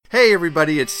Hey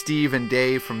everybody, it's Steve and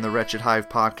Dave from the Wretched Hive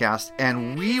podcast,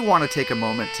 and we want to take a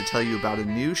moment to tell you about a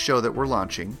new show that we're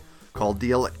launching called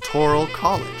The Electoral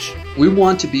College. We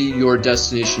want to be your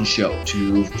destination show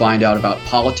to find out about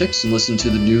politics and listen to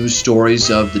the news stories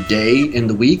of the day and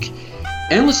the week,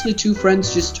 and listen to two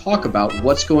friends just talk about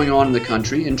what's going on in the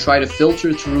country and try to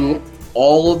filter through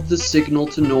all of the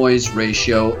signal-to-noise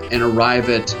ratio and arrive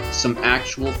at some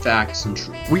actual facts and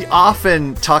truth. We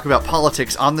often talk about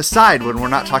politics on the side when we're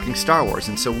not talking Star Wars,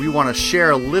 and so we want to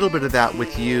share a little bit of that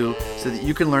with you so that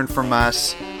you can learn from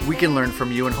us, we can learn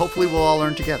from you, and hopefully we'll all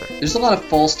learn together. There's a lot of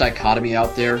false dichotomy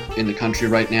out there in the country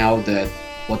right now that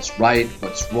what's right,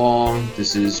 what's wrong,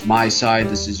 this is my side,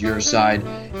 this is your side,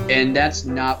 and that's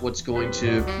not what's going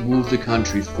to move the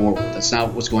country forward. That's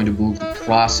not what's going to move the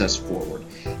process forward.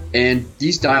 And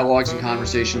these dialogues and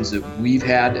conversations that we've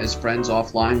had as friends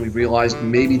offline, we've realized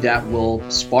maybe that will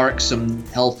spark some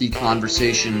healthy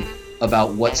conversation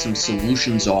about what some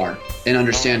solutions are and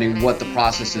understanding what the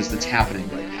process is that's happening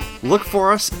right now. Look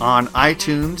for us on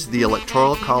iTunes, the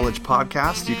Electoral College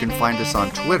Podcast. You can find us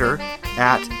on Twitter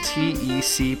at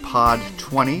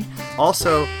TECPod20.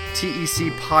 Also,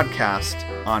 TEC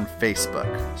Podcast on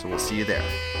Facebook. So we'll see you there.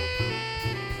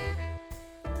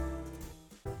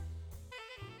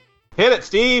 Hit it,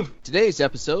 Steve! Today's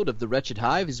episode of The Wretched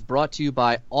Hive is brought to you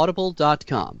by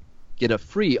Audible.com. Get a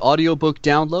free audiobook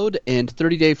download and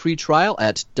 30-day free trial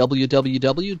at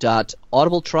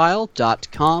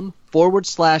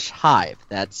www.audibletrial.com/hive.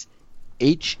 That's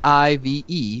Hive,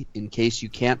 in case you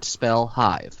can't spell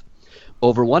hive.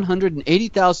 Over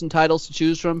 180,000 titles to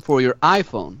choose from for your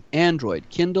iPhone, Android,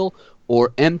 Kindle,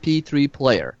 or MP3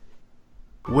 player.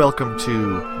 Welcome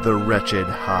to the Wretched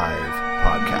Hive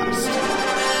podcast.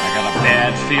 I got a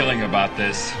bad feeling about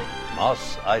this.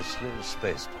 Moss Eisley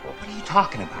Spaceport. What are you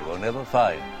talking about? You will never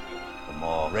find a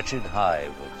more wretched hive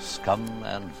of scum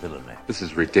and villainy. This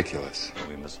is ridiculous.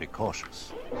 We must be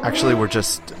cautious. Actually, we're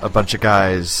just a bunch of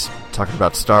guys talking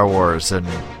about Star Wars and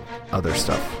other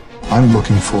stuff. I'm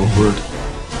looking forward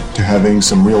to having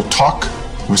some real talk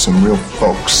with some real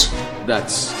folks.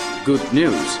 That's good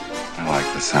news. I like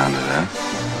the sound of that.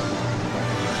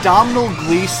 Domhnall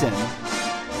Gleeson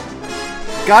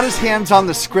got his hands on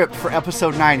the script for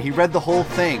episode 9. He read the whole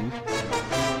thing.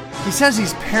 He says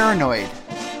he's paranoid.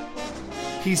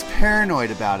 He's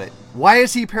paranoid about it. Why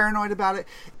is he paranoid about it?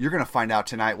 You're going to find out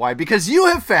tonight why. Because you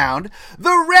have found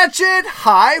the Wretched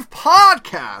Hive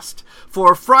podcast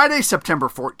for Friday, September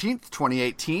 14th,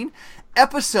 2018.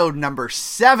 Episode number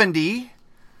 70.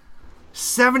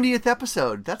 70th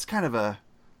episode. That's kind of a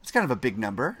big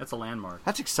number. That's a landmark.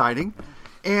 That's exciting.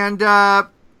 And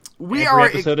Every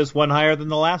episode is one higher than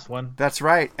the last one. That's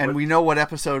right. And we know what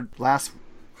episode last...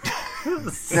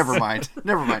 Never mind.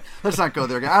 Let's not go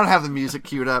there again. I don't have the music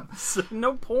queued up.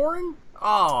 No porn?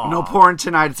 Oh. No porn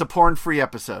tonight. It's a porn-free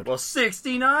episode. Well,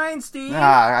 69, Steve.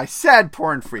 I said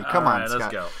porn-free. Come on,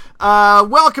 Scott. Let's go.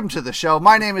 Welcome to the show.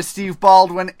 My name is Steve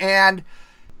Baldwin, and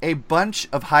a bunch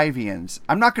of Hivians.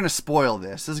 I'm not going to spoil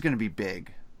this. This is going to be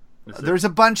big. There's a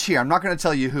bunch here. I'm not going to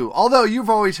tell you who. Although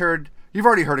you've already heard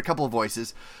a couple of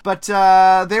voices, but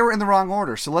they were in the wrong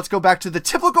order. So let's go back to the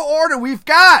typical order we've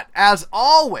got, as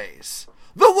always.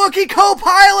 The Wookiee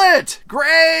co-pilot,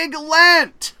 Greg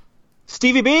Lent.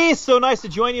 Stevie B, so nice to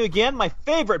join you again. My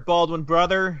favorite Baldwin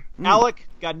brother. Alec,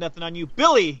 got nothing on you.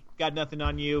 Billy, got nothing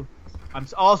on you. I'm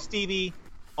all Stevie,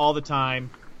 all the time.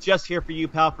 Just here for you,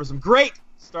 pal, for some great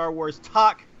Star Wars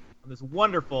talk on this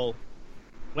wonderful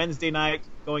Wednesday night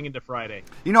going into Friday.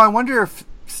 You know, I wonder if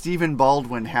Stephen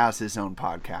Baldwin has his own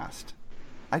podcast.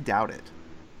 I doubt it.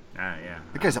 Yeah.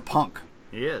 That guy's a punk.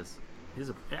 He is. He's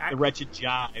the Wretched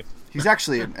Jive. He's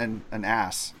actually an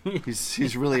ass.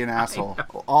 He's really an asshole.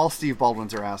 All Steve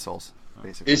Baldwins are assholes,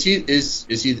 basically. Is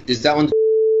that one?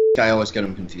 I always get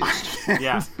him confused.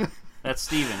 Yeah, that's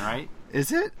Steven, right?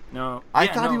 Is it? No, I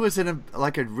thought he was a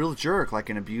real jerk, like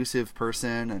an abusive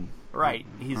person, and right.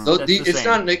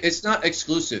 It's not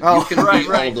exclusive. Oh, you can be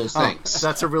all of those things.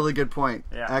 That's a really good point.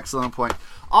 Yeah. Excellent point.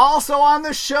 Also on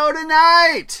the show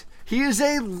tonight, he is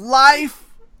a lifelong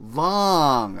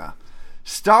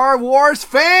Star Wars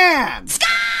fan.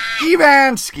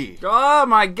 Evansky. Oh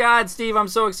my God, Steve! I'm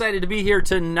so excited to be here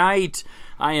tonight.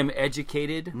 I am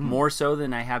educated more so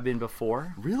than I have been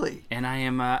before. Really? And I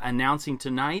am announcing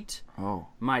tonight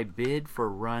my bid for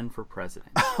run for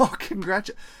president. Oh,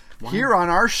 congratulations. Wow. Here on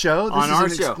our show. This is an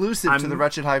exclusive to the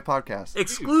Wretched Hive podcast.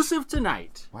 Exclusive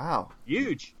tonight. Wow.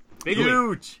 Huge.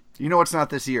 Huge. You know it's not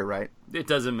this year, right? It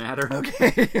doesn't matter.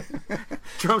 Okay.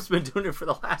 Trump's been doing it for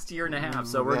the last year and a half,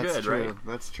 so we're good, right?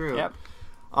 That's true. Yep.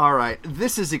 All right.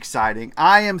 This is exciting.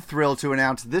 I am thrilled to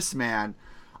announce this man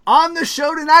On the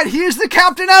show tonight, he is the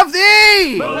captain of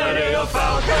the Millennial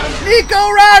Falcon. Nico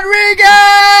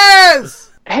Rodriguez!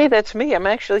 Hey, that's me. I'm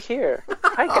actually here.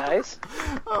 Hi, guys.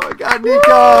 Oh my God,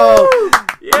 Nico!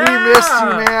 Yeah! We missed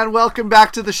you, man. Welcome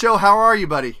back to the show. How are you,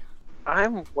 buddy?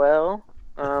 I'm well.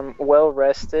 Well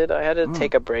rested. I had to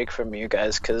take a break from you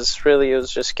guys because really it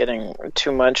was just getting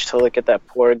too much to look at that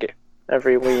porg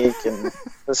every week and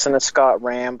listen to Scott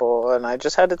ramble, and I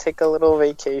just had to take a little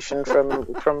vacation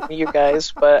from you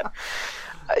guys. But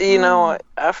you know,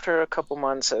 after a couple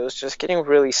months, I was just getting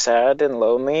really sad and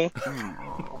lonely.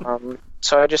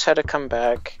 So I just had to come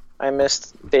back. I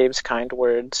missed Dave's kind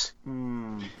words.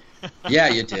 Yeah,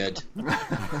 you did.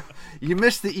 You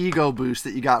missed the ego boost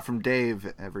that you got from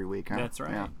Dave every week, huh? That's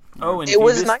right. Yeah. Oh, and It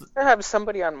was nice to have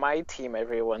somebody on my team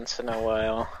every once in a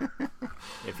while.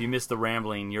 if you missed the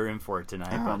rambling, you're in for it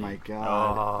tonight, Oh buddy. my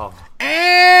God. Oh.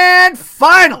 And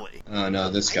finally, Oh, no,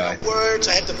 this guy. Words,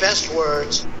 I have the best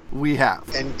words. we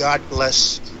have And God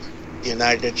bless the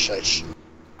United States.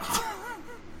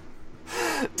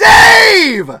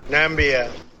 Dave!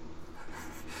 Nambia.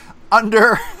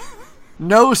 Under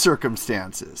no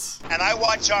circumstances And I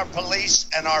watch our police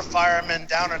and our firemen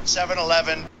down at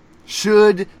 7-Eleven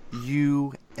should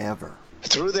you ever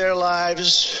through their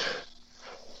lives,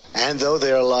 and though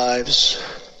their lives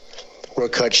were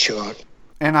cut short.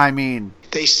 and I mean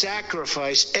They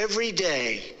sacrifice every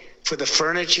day for the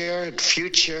furniture and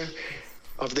future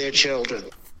of their children.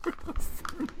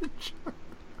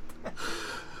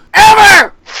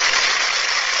 ever!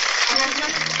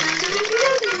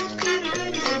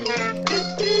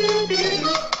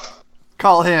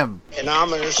 Call him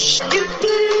Anonymous,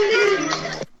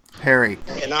 Harry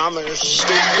anonymous,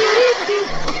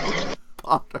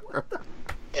 Potter.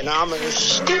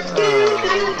 anonymous.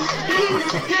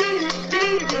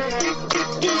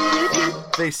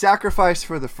 They sacrifice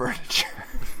for the furniture.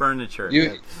 Furniture. You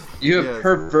have Yes.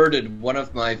 perverted one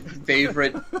of my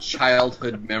favorite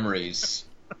childhood memories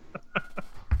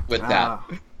with that.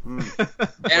 And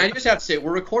I just have to say,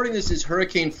 we're recording this as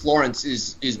Hurricane Florence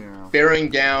is bearing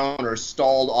down or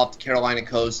stalled off the Carolina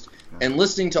coast. And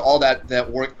listening to all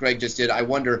that work Greg just did, I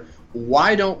wonder,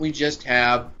 why don't we just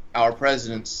have our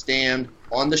president stand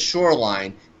on the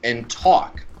shoreline and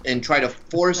talk and try to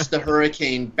force the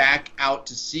hurricane back out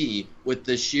to sea with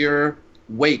the sheer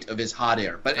weight of his hot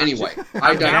air? But anyway,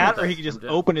 I That, got or he could just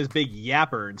open his big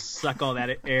yapper and suck all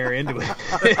that air into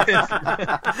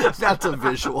it. That's a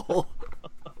visual.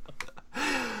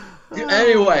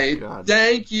 Anyway, God.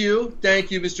 thank you,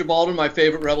 Mr. Baldwin, my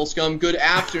favorite Rebel scum. Good You're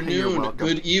afternoon, welcome.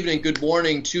 good evening, good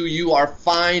morning to you, our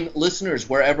fine listeners,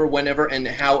 wherever, whenever, and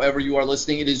however you are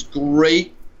listening. It is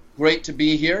great to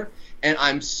be here, and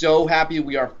I'm so happy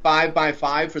we are 5 by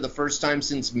 5 for the first time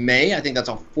since May. I think that's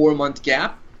a 4-month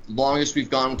gap, longest we've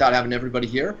gone without having everybody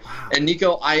here. Wow. And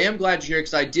Nico, I am glad you're here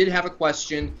because I did have a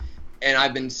question, and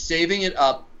I've been saving it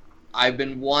up. I've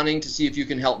been wanting to see if you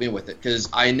can help me with it because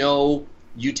I know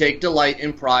you take delight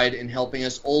and pride in helping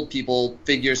us old people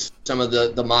figure some of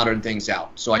the modern things out.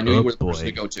 So I knew you were the person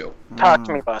to go to. Talk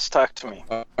to me, boss. Talk to me.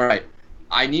 All right.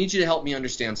 I need you to help me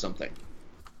understand something.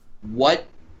 What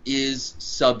is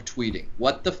subtweeting?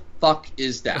 What the fuck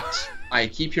is that? I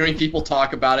keep hearing people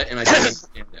talk about it, and I don't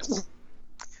understand this.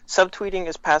 Subtweeting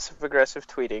is passive-aggressive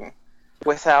tweeting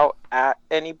without at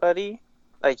anybody.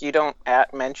 Like, you don't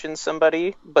at mention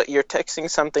somebody, but you're texting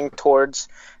something towards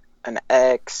an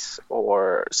ex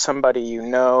or somebody you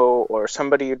know or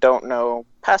somebody you don't know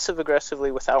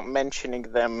passive-aggressively without mentioning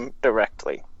them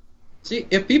directly. See,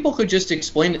 if people could just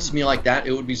explain it to me like that,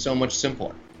 it would be so much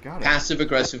simpler.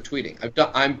 Passive-aggressive tweeting.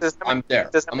 I'm there.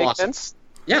 Does that I'm make awesome. sense?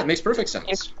 Yeah, it makes perfect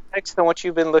sense. Context on what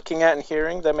you've been looking at and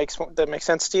hearing, that makes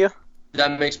sense to you?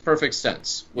 That makes perfect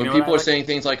sense. When You know people what are saying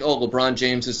things like, oh, LeBron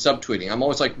James is subtweeting, I'm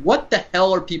always like, what the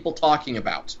hell are people talking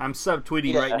about? I'm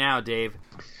subtweeting right now, Dave.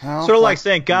 Well, Sort of like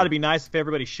saying, God, it'd be nice if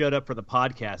everybody showed up for the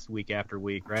podcast week after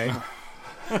week, right?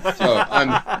 So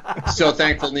I'm so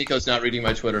thankful Nico's not reading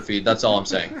my Twitter feed. That's all I'm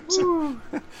saying.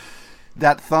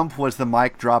 that thump was the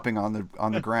mic dropping on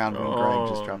the ground when Greg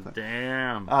just dropped it.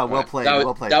 Damn. Well played.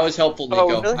 Well played. That was helpful, Nico.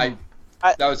 Oh, really?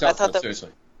 That was helpful. Seriously.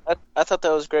 I thought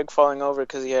that was Greg falling over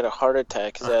because he had a heart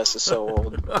attack. His ass is so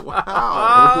old.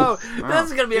 Oh, this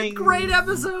is going to be a great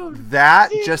episode. That,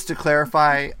 just to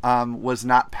clarify, was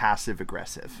not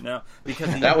passive-aggressive. No,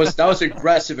 because that was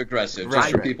aggressive, Right.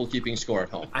 just for people keeping score at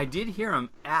home. I did hear him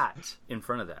at in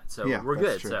front of that, so Yeah, we're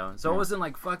that's good. true. So it wasn't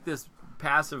like fuck this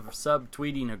passive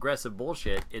subtweeting aggressive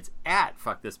bullshit. It's at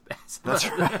fuck this passive.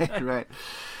 That's right.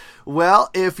 Well,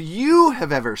 if you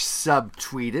have ever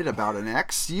subtweeted about an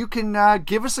ex, you can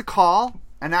give us a call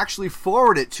and actually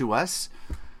forward it to us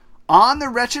on the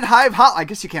Wretched Hive hot. I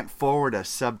guess you can't forward a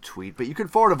subtweet, but you can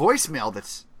forward a voicemail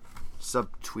that's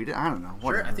subtweeted. I don't know.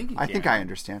 Whatever. Sure, I think you can. I think I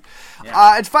understand.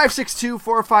 Yeah. It's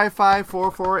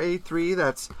 562-455-4483.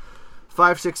 That's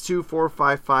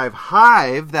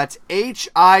 562-455-HIVE. That's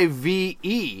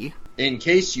HIVE. In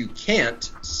case you can't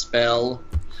spell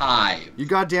hive. You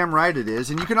goddamn right it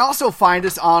is. And you can also find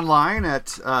us online at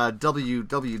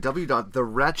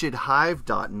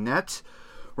www.thewretchedhive.net.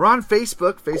 We're on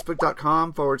Facebook,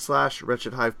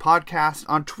 facebook.com/Wretched Hive Podcast.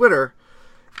 On Twitter,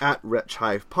 at Wretched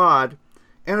Hive Pod.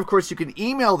 And, of course, you can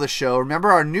email the show.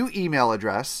 Remember our new email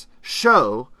address,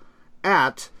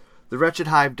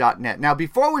 show@thewretchedhive.net. Now,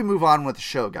 before we move on with the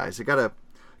show, guys, I gotta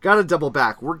double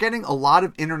back. We're getting a lot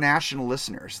of international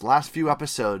listeners. The last few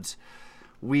episodes,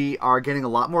 we are getting a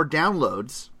lot more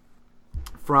downloads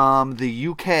from the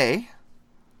UK.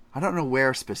 I don't know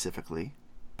where specifically,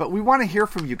 but we want to hear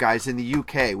from you guys in the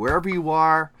UK, wherever you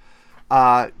are.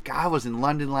 I was in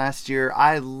London last year.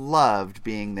 I loved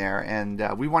being there, and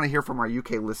we want to hear from our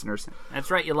UK listeners. That's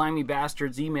right, you limey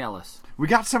bastards. Email us. We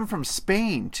got some from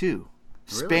Spain, too.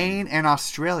 Really? Spain and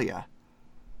Australia.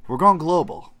 We're going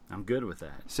global. I'm good with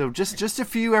that. So just a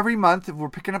few every month. We're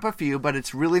picking up a few, but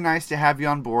it's really nice to have you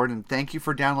on board, and thank you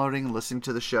for downloading and listening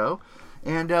to the show.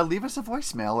 And leave us a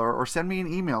voicemail or send me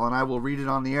an email, and I will read it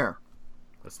on the air.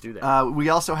 Let's do that. We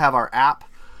also have our app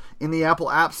in the Apple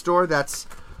App Store. That's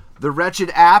the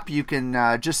Wretched app. You can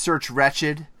just search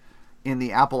Wretched in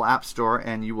the Apple App Store,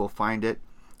 and you will find it.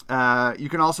 You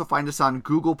can also find us on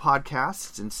Google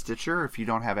Podcasts and Stitcher if you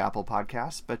don't have Apple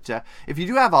Podcasts. But if you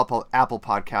do have Apple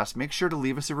Podcasts, make sure to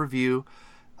leave us a review.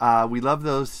 We love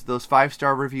those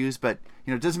 5-star reviews. But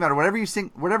it doesn't matter. Whatever you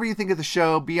think of the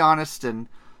show, be honest and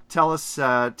tell us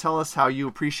how you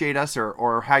appreciate us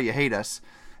or how you hate us.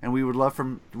 And we'd love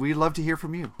to hear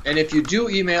from you. And if you do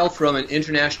email from an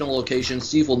international location,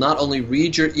 Steve will not only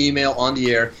read your email on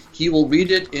the air, he will read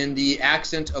it in the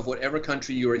accent of whatever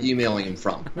country you are emailing him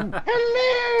from.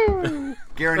 Hello!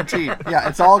 Guaranteed. Yeah,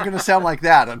 it's all going to sound like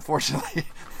that, unfortunately.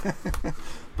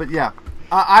 But yeah,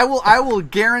 I will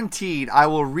guaranteed I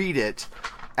will read it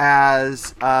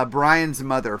as Brian's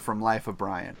mother from Life of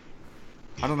Brian.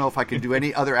 I don't know if I can do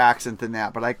any other accent than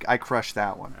that, but I crushed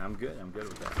that one. I'm good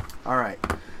with that. All right.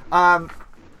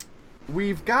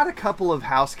 We've got a couple of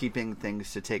housekeeping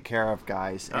things to take care of,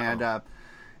 guys. Uh-oh.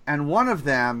 And one of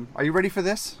them, are you ready for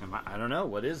this? I don't know.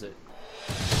 What is it?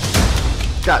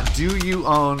 Scott, do you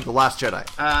own The Last Jedi?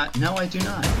 No, I do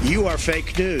not. You are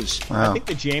fake news. I think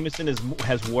the Jameson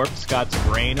has warped Scott's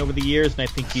brain over the years, and I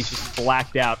think he's just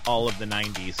blacked out all of the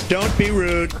 90s. Don't be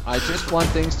rude. I just want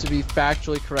things to be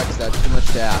factually correct. Is that too much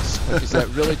to ask? Like, is that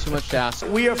really too much to ask?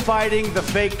 We are fighting the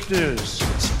fake news.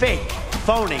 It's fake,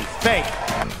 phony, fake.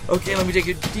 Okay, let me take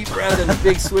a deep breath and a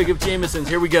big swig of Jameson's.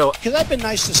 Here we go. Because I've been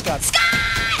nice to Scott.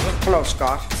 Hello,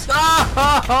 Scott.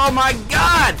 Scott! Oh my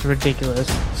God! It's ridiculous.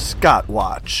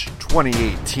 SCOTTWATCH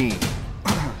 2018.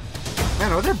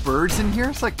 Man, are there birds in here?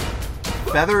 It's like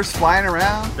feathers flying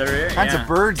around. There are kinds of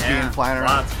birds being flying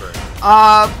around. Lots of birds.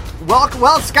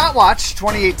 Well, SCOTTWATCH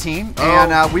 2018,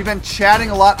 and we've been chatting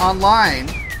a lot online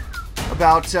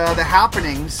about the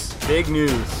happenings. Big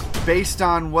news. Based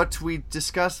on what we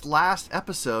discussed last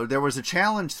episode, there was a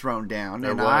challenge thrown down,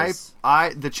 There and was.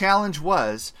 the challenge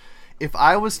was if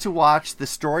I was to watch the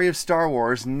story of Star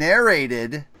Wars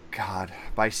narrated,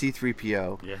 by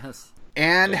C-3PO, Yes.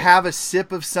 and have a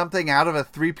sip of something out of a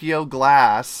 3PO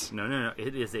glass. No.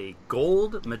 It is a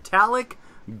metallic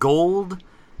gold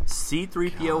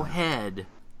C-3PO head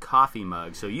coffee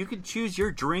mug. So you could choose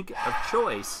your drink of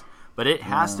choice, but it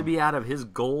has to be out of his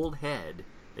gold head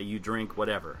that you drink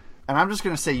whatever. And I'm just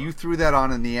going to say you threw that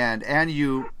on in the end, and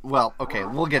we'll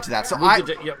get to that. So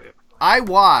I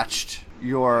watched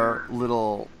your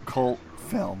little cult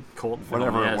film,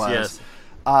 whatever it was. Yes.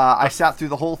 I sat through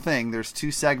the whole thing. There's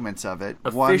 2 segments of it.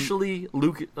 Officially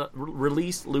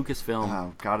released Lucasfilm.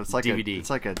 Oh God, it's like DVD.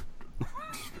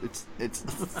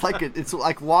 It's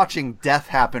like watching death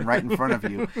happen right in front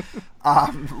of you.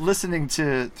 Listening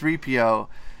to 3PO,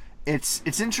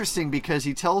 it's interesting because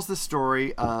he tells the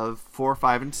story of 4,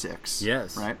 5, and 6.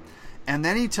 Yes. Right. And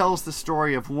then he tells the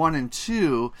story of 1 and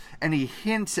 2, and he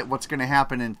hints at what's going to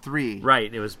happen in 3.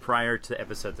 Right, it was prior to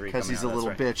episode 3 because he's a little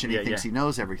bitch and he thinks he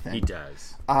knows everything. He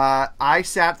does. I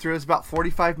sat through. It was about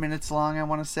 45 minutes long, I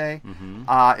want to say.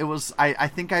 Mm-hmm. It was. I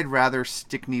think I'd rather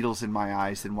stick needles in my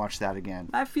eyes than watch that again.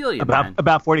 I feel you, about man.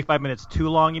 About 45 minutes too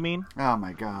long, you mean? Oh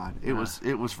my God, it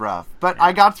was rough, but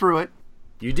I got through it.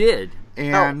 You did.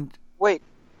 And wait.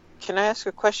 Can I ask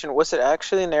a question? Was it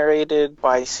actually narrated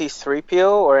by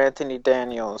C-3PO or Anthony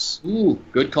Daniels? Ooh,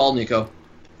 good call, Nico.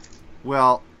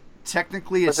 Well,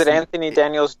 technically, Was it Anthony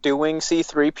Daniels doing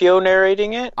C-3PO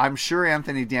narrating it? I'm sure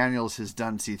Anthony Daniels has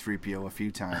done C-3PO a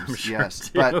few times. Sure yes,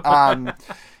 too. but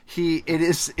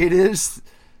it is.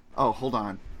 Oh, hold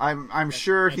on. I'm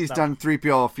sure he's done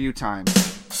 3PO a few times.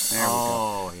 There we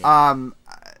go. Yeah.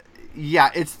 Yeah,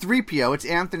 it's 3PO. It's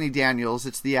Anthony Daniels.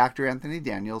 It's the actor Anthony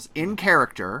Daniels in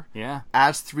character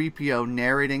as 3PO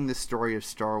narrating the story of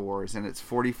Star Wars, and it's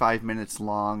 45 minutes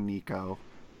long, Nico.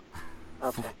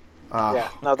 Okay.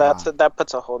 That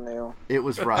puts a whole new... It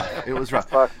was rough. It was rough.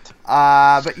 Fucked.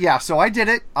 But yeah, so I did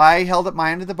it. I held up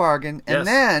my end of the bargain, and Yes.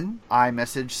 then I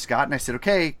messaged Scott, and I said,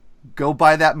 okay, go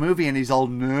buy that movie, and he's all,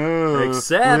 no.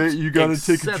 Wait, you gotta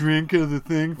take a drink of the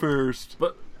thing first.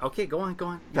 But okay, go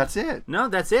on. That's it. No,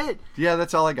 that's it. Yeah,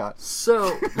 that's all I got.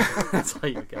 So that's all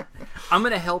you got. I'm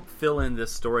gonna help fill in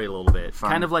this story a little bit,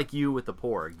 Fine. kind of like you with the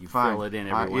porg. You fill it in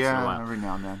every once in a while. Every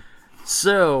now and then.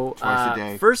 So, Twice a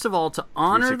day. first of all, to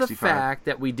honor the 365. fact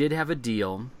that we did have a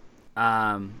deal,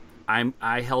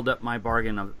 I held up my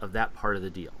bargain of that part of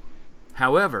the deal.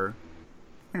 However,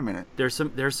 wait a minute. There's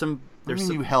some.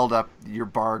 You held up your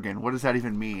bargain. What does that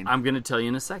even mean? I'm going to tell you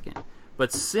in a second.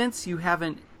 But since you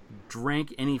haven't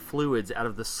drank any fluids out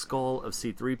of the skull of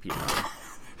C-3PO,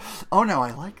 oh no,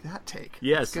 I like that take.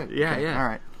 Yes, That's good. yeah, Okay. yeah. All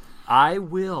right. I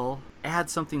will add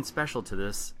something special to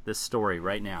this story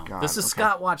right now. God, this is okay.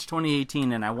 SCOTTWATCH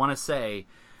 2018, and I want to say,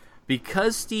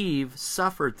 because Steve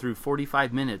suffered through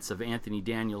 45 minutes of Anthony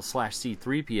Daniels /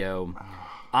 C-3PO,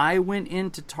 I went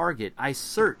into Target. I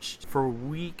searched for a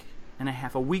week and a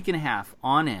half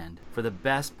on end for the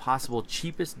best possible,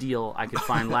 cheapest deal I could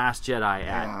find Last Jedi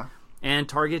at. Yeah. And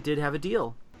Target did have a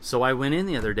deal. So I went in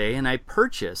the other day and I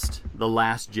purchased The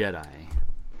Last Jedi.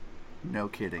 No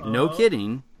kidding. No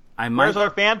kidding. Where's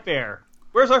our fanfare?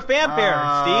 Where's our fanfare,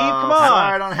 Steve? Come on.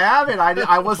 Sorry, I don't have it.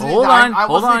 I wasn't. Hold on. I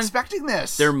wasn't expecting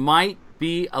this. There might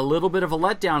be a little bit of a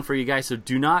letdown for you guys, so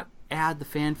do not add the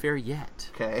fanfare yet.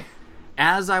 Okay.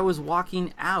 As I was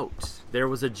walking out, there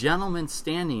was a gentleman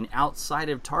standing outside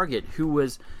of Target who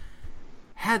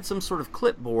had some sort of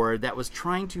clipboard that was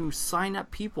trying to sign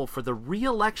up people for the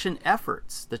re-election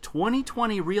efforts, the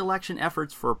 2020 re-election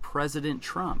efforts for President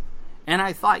Trump. And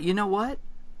I thought, you know what?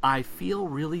 I feel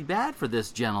really bad for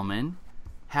this gentleman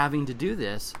having to do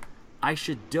this. I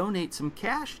should donate some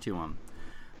cash to him.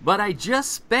 But I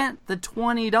just spent the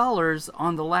 $20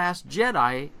 on The Last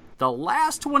Jedi, the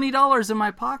last $20 in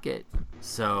my pocket.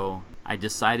 So I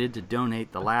decided to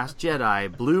donate The Last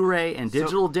Jedi Blu-ray and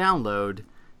digital download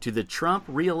to the Trump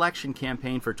re-election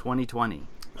campaign for 2020.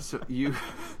 So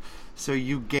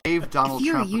you gave Donald If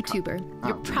you're Trump a YouTuber,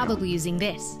 you're probably using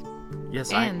this.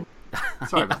 Yes, and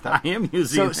Sorry about that. I am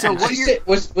using that. So what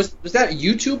was that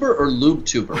YouTuber or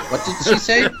LubeTuber? What did she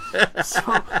say?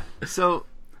 So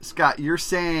Scott, you're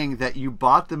saying that you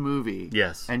bought the movie,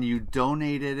 yes, and you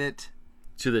donated it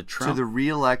to the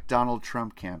re-elect Donald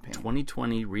Trump campaign.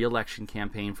 2020 re-election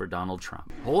campaign for Donald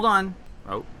Trump. Hold on.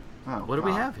 What do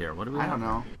we have here? I don't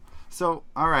know. So,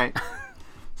 all right.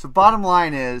 So, bottom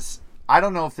line is, I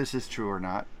don't know if this is true or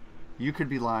not. You could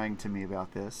be lying to me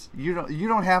about this. You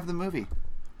don't have the movie.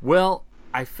 Well,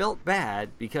 I felt bad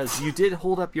because you did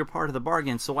hold up your part of the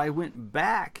bargain, so I went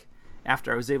back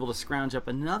after I was able to scrounge up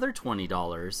another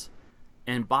 $20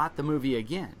 and bought the movie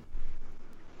again.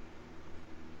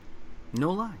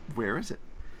 No lie. Where is it?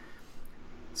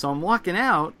 So I'm walking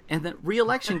out, and the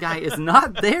re-election guy is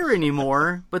not there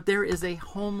anymore, but there is a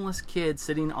homeless kid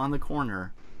sitting on the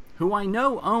corner who I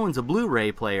know owns a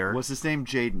Blu-ray player. What's his name?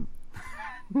 Jaden.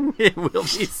 It will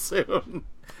be soon.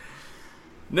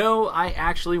 No, I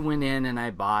actually went in and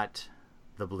I bought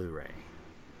the Blu-ray.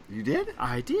 You did?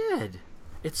 I did.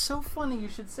 It's so funny you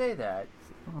should say that.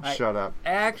 Shut up.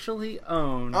 Actually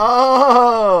own.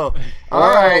 Oh!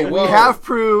 All right, we have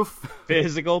proof.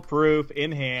 Physical proof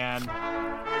in hand.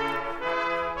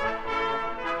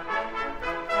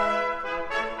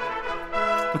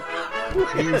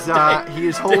 He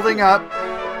is holding up.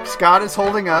 Scott is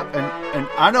holding up an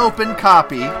unopened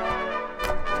copy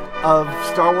of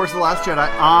Star Wars: The Last Jedi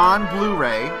on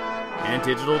Blu-ray and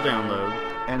digital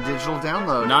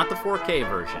download. Not the 4K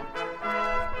version.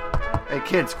 Hey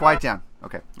kids, quiet down.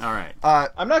 Okay. All right.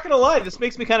 I'm not gonna lie. This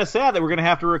makes me kind of sad that we're gonna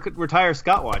have to retire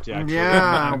SCOTTWATCH. Actually,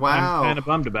 yeah. Wow. I'm kind of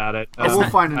bummed about it. We'll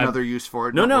find another use for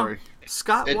it. Don't worry.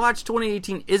 SCOTTWATCH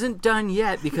 2018 isn't done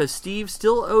yet because Steve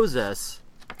still owes us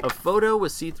a photo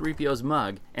with C-3PO's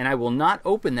mug, and I will not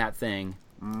open that thing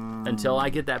until I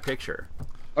get that picture.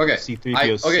 Okay.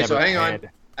 C-3PO's so hang on.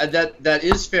 That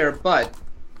is fair, but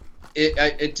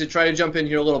to try to jump in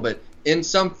here a little bit, in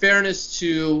some fairness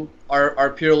to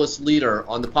our peerless leader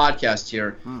on the podcast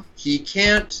here, he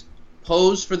can't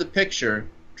pose for the picture,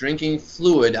 drinking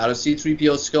fluid out of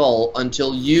C-3PO's skull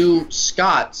until you,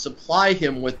 Scott, supply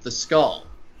him with the skull.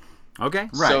 Okay.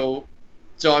 Right.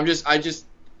 So I just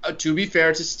to be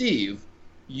fair to Steve,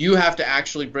 you have to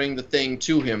actually bring the thing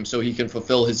to him so he can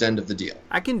fulfill his end of the deal.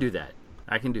 I can do that.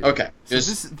 Okay. So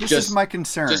this is my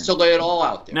concern. Just to lay it all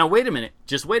out there. Now wait a minute.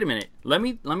 Just wait a minute. Let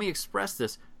me express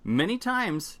this. Many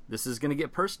times, this is going to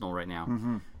get personal right now.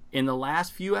 Mm-hmm. In the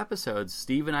last few episodes,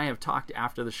 Steve and I have talked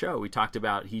after the show. We talked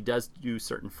about he does do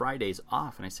certain Fridays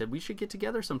off, and I said we should get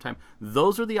together sometime.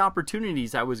 Those are the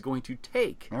opportunities I was going to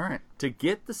take to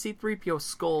get the C-3PO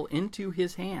skull into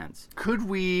his hands. Could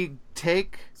we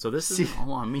take... So this is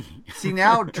all on me. See,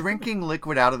 now drinking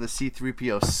liquid out of the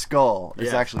C-3PO skull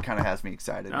is actually kind of has me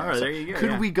excited. All right, there you go.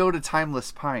 Could we go to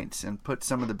Timeless Pints and put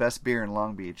some of the best beer in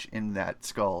Long Beach in that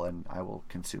skull, and I will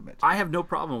consume it? I have no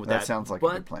problem with that. That sounds like a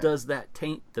good plan. But does that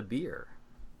taint the beer?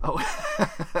 Oh,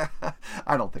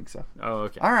 I don't think so. Oh,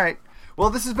 okay. All right.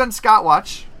 Well, this has been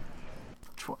SCOTTWATCH.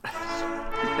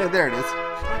 There it is.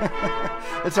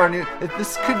 It's our new.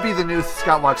 This could be the new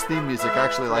SCOTTWATCH theme music. I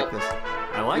actually like this.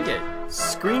 I like it.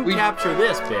 Screen capture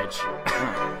this, bitch.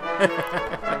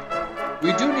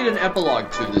 We do need an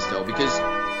epilogue to this, though, because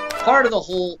part of the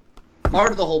whole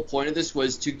point of this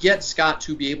was to get Scott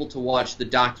to be able to watch the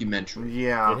documentary.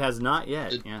 Yeah, it has not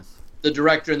yet. Yes. The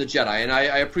Director and the Jedi, and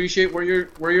I appreciate where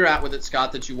you're at with it,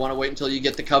 Scott. That you want to wait until you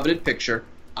get the coveted picture.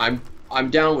 I'm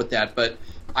down with that, but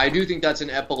I do think that's an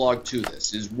epilogue to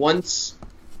this. Is once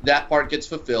that part gets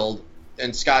fulfilled,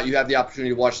 and Scott, you have the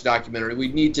opportunity to watch the documentary. We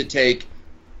need to take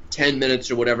 10 minutes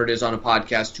or whatever it is on a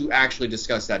podcast to actually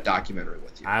discuss that documentary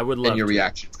with you. I would love and your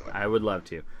reaction to it. I would love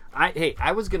to.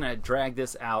 I was gonna drag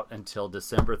this out until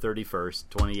December 31st,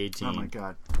 2018. Oh my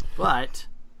god! But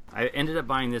I ended up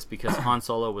buying this because Han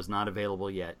Solo was not available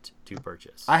yet to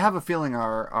purchase. I have a feeling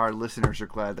our listeners are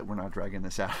glad that we're not dragging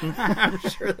this out. I'm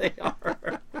sure they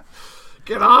are.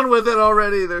 Get on with it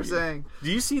already, they're saying.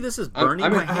 Do you see this is burning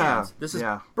my hands? This is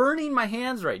burning my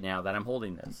hands right now that I'm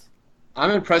holding this.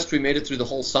 I'm impressed we made it through the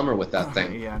whole summer with that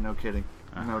thing. Yeah, no kidding.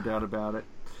 No doubt about it.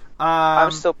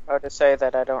 I'm still proud to say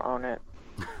that I don't own it.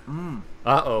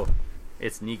 Uh-oh.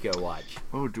 It's Nico Watch.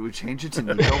 Oh, do we change it to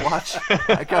Nico Watch?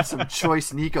 I got some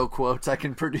choice Nico quotes I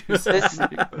can produce.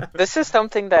 This is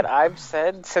something that I've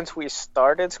said since we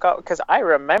started Scott, because I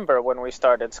remember when we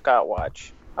started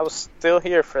SCOTTWATCH. I was still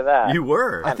here for that. You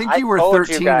were. I think you were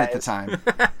 13 at the time.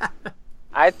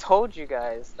 I told you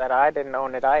guys that I didn't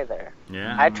own it either.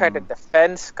 Yeah. I tried to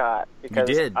defend Scott because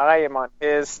you did. I am on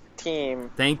his team.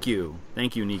 Thank you,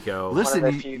 Nico. Listen, one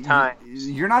of the few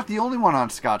times. You're not the only one on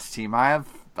Scott's team. I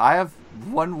have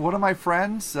one of my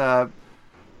friends. I'll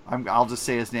just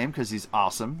say his name because he's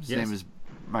awesome. His name is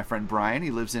my friend Brian.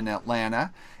 He lives in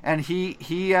Atlanta, and he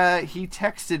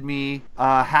texted me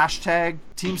hashtag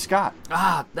Team Scott.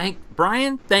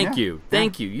 Brian. Thank you.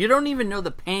 You don't even know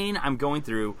the pain I'm going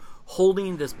through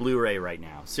holding this Blu-ray right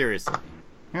now. Seriously.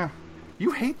 Yeah.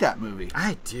 You hate that movie.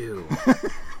 I do.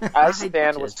 I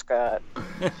stand with Scott.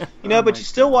 But you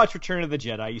still watch Return of the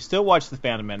Jedi, you still watch The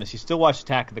Phantom Menace, you still watch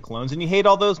Attack of the Clones, and you hate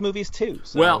all those movies too.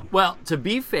 So. Well, to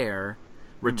be fair,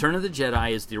 Return of the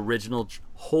Jedi is the original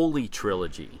Holy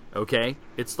Trilogy, okay?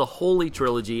 It's the Holy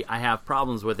Trilogy. I have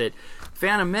problems with it.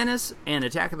 Phantom Menace and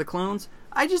Attack of the Clones,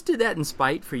 I just did that in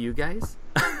spite for you guys.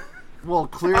 Well,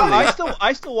 clearly,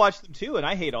 I still watch them too, and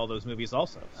I hate all those movies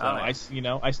also. So I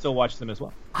still watch them as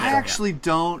well. I actually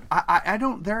don't. I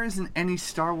don't. There isn't any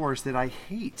Star Wars that I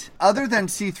hate other than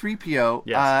C-3PO.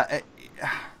 Yes.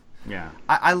 Yeah.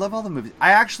 I love all the movies.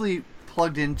 I actually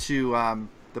plugged into Episode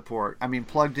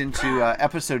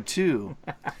 2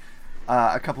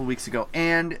 a couple weeks ago,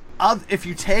 and if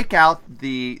you take out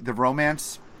the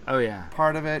romance,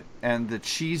 part of it and the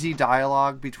cheesy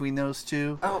dialogue between those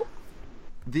two.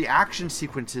 The action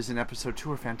sequences in Episode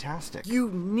 2 are fantastic. You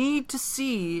need to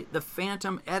see the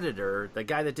Phantom Editor, the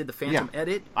guy that did the Phantom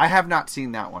Edit. I have not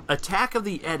seen that one. Attack of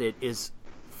the Edit is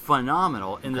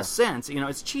phenomenal in the sense,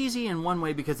 it's cheesy in one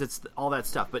way because it's all that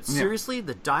stuff. But seriously,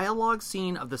 the dialogue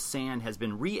scene of the sand has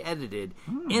been re-edited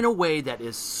in a way that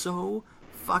is so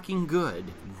fucking good.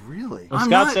 Really? When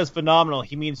Scott says phenomenal,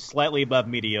 he means slightly above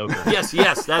mediocre. Yes,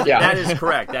 that is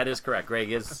correct. That is correct.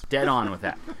 Greg is dead on with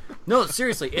that. No,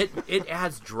 seriously, it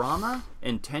adds drama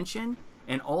and tension,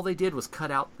 and all they did was cut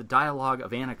out the dialogue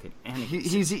of Anakin.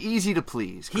 He's easy to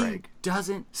please, Greg. He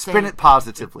doesn't spin it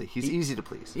positively. He's easy to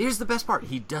please. Here's the best part.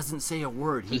 He doesn't say a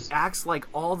word. He acts like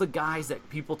all the guys that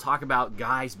people talk about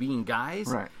guys being guys.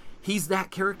 Right. He's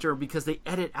that character because they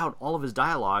edit out all of his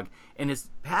dialogue, and it's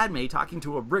Padme talking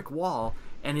to a brick wall,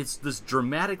 and it's this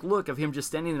dramatic look of him just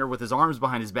standing there with his arms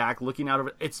behind his back, looking out of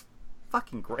it. It's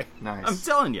fucking great. Nice. I'm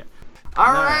telling you.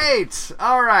 All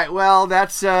right. Well,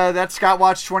 that's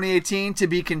SCOTTWATCH 2018 to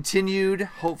be continued.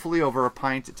 Hopefully over a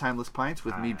pint at Timeless Pints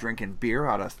with me drinking beer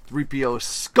out of 3PO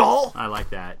Skull. I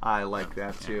like that. I like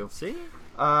that too. See? We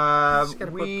put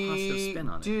positive spin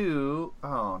on it. do.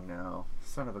 Oh no,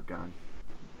 son of a gun!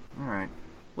 All right.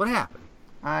 What happened?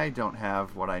 I don't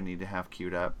have what I need to have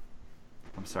queued up.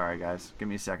 I'm sorry, guys. Give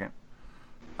me a second.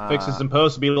 Fix this in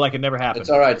post will be like it never happened. It's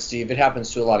all right, Steve. It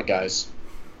happens to a lot of guys.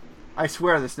 I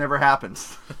swear this never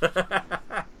happens. There's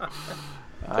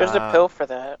a pill for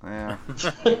that. Yeah.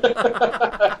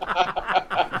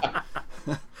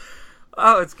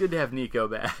 Oh, it's good to have Nico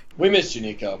back. We missed you,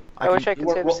 Nico. I wish I could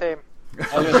say the same.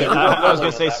 I was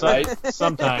going to say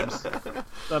sometimes.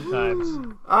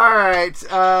 Sometimes. All right.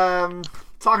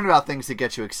 Talking about things that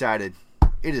get you excited.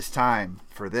 It is time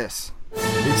for this.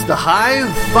 It's the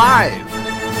Hive Five.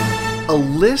 A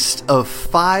list of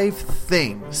 5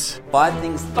 things. 5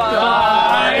 things.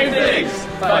 5 things.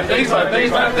 5 things. 5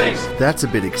 things. 5 things. That's a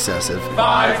bit excessive.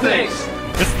 5 things.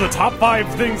 This is the top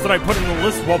 5 things that I put in the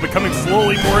list while becoming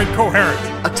slowly more incoherent.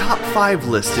 A top 5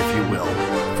 list, if you will,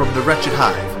 from the Wretched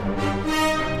Hive.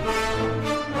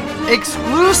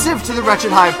 Exclusive to the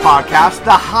Wretched Hive podcast,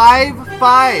 the Hive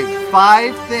Five.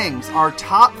 5 things. Our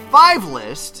top 5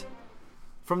 list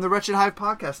from the Wretched Hive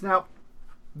podcast. Now,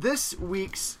 this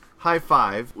week's Hive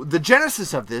Five, the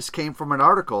genesis of this came from an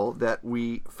article that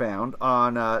we found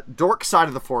on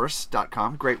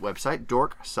dorksideoftheforce.com. Great website,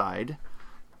 Dorkside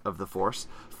of the Force.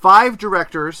 5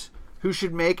 directors who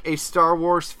should make a Star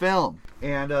Wars film.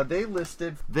 And they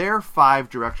listed their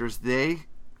 5 directors they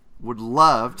would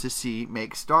love to see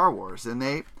make Star Wars. And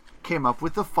they came up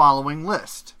with the following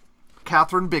list.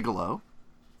 Catherine Bigelow,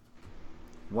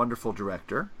 wonderful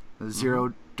director.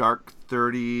 Zero Dark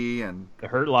 30 and The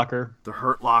Hurt Locker.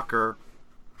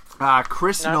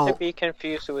 Chris Not Nolan. to be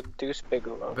confused with Deuce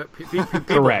Bigelow.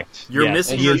 Correct. You're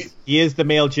Yes. missing. He is the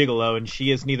male gigolo, and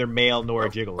she is neither male nor a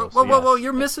gigolo. Whoa!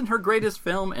 You're missing her greatest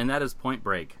film, and that is Point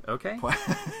Break. Okay.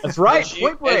 That's right.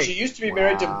 Point Break. And she used to be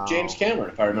married to James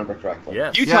Cameron, if I remember correctly.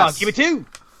 Yes. Utah, Yes. give me 2.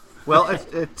 Well,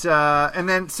 and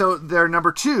then so they're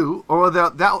number 2, or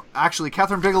that actually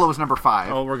Catherine Bigelow was number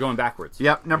 5. Oh, we're going backwards.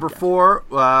 Yep, number 4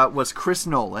 was Chris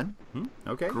Nolan.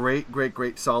 Okay.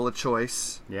 Great, solid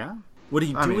choice. Yeah. Would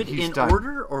he do it in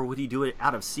order, or would he do it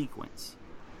out of sequence?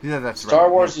 Yeah, that's right.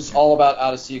 Star Wars is all about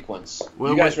out of sequence.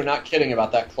 Well, you guys were not kidding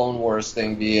about that Clone Wars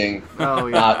thing being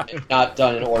yeah. not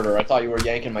done in order. I thought you were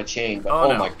yanking my chain, but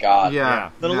no. my god. Yeah.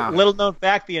 Little known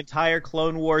fact: the entire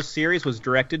Clone Wars series was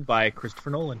directed by Christopher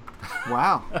Nolan.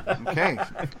 Wow. Okay.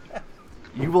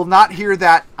 You will not hear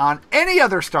that on any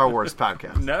other Star Wars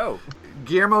podcast. No.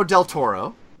 Guillermo del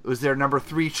Toro was their number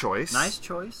 3 choice. Nice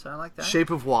choice. I like that.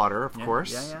 Shape of Water, of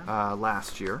course, yeah.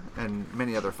 last year, and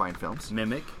many other fine films.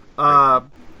 Mimic.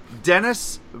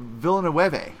 Dennis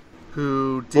Villeneuve,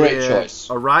 who Great did choice.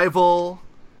 Arrival,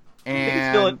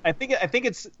 and I think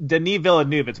it's Denis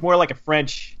Villeneuve. It's more like a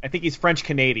French. I think he's French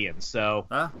Canadian, so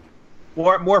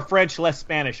more French, less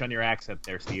Spanish on your accent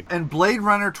there, Steve. And Blade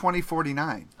Runner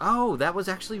 2049. Oh, that was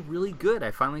actually really good.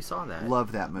 I finally saw that.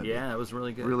 Love that movie. Yeah, that was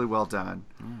really good. Really well done.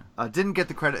 Didn't get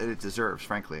the credit it deserves,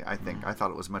 frankly. I think I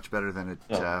thought it was much better than it.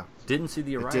 Didn't see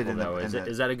the Arrival though.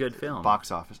 Is that a good film?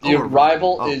 Box office. The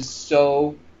Arrival is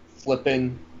so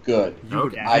flipping good.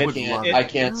 Okay. I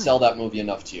can't sell that movie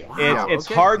enough to you. It's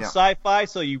hard sci-fi,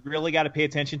 so you really got to pay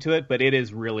attention to it, but it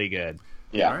is really good.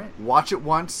 Yeah. All right. Watch it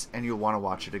once, and you'll want to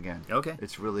watch it again. Okay.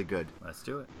 It's really good. Let's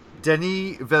do it.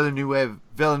 Denis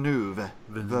Villeneuve.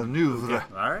 Okay.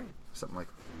 All right. Something like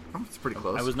it's pretty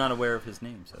close. I was not aware of his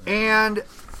name. So. And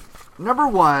number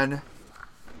 1,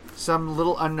 some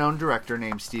little unknown director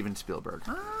named Steven Spielberg.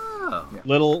 Oh. Yeah.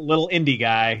 Little indie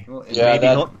guy.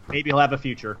 Maybe he'll have a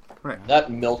future. Right. That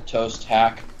milquetoast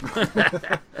hack.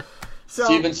 So,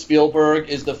 Steven Spielberg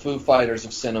is the Foo Fighters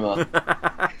of cinema.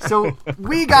 So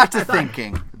we got to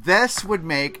thinking this would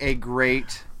make a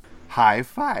great Hive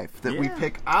Five, that we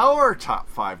pick our top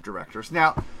 5 directors.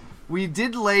 Now, we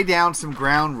did lay down some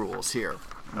ground rules here.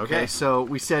 Okay. So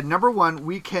we said, number 1,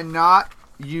 we cannot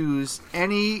use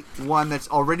anyone that's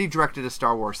already directed a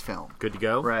Star Wars film. Good to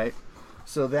go. Right.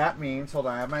 So that means, hold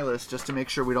on, I have my list just to make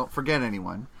sure we don't forget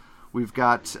anyone. We've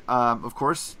got, of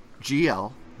course,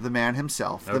 GL, the man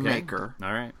himself, the maker.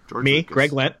 All right. George Me, Lucas.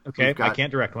 Greg Lent. Okay, I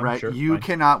can't direct one. Right. Sure, You fine.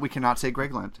 cannot. We cannot say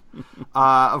Greg Lent.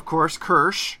 Of course,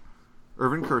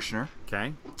 Irvin Kershner.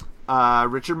 Okay.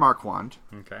 Richard Marquand.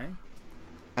 Okay.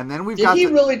 And then we've Did got. he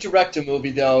really direct a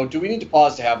movie though? Do we need to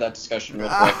pause to have that discussion real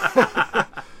quick?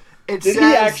 Did he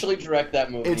actually direct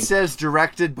that movie? It says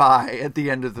directed by at the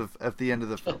end of the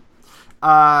film.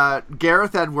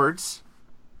 Gareth Edwards.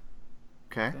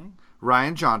 Okay.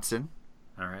 Ryan Johnson.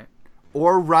 All right.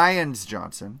 Or Ryan's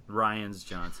Johnson. Ryan's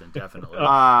Johnson, definitely.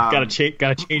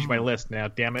 Gotta change my list now.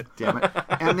 Damn it.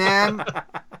 And then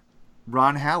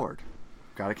Ron Howard.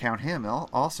 Got to count him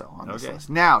also on this list.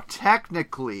 Now,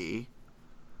 technically,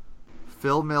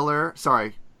 Phil Lord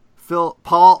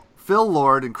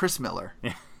and Chris Miller.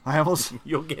 I almost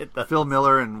you'll get the Phil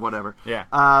Miller and whatever.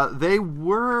 Yeah. They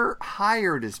were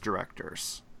hired as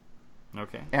directors.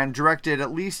 Okay. And directed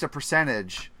at least a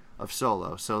percentage of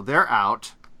Solo, so they're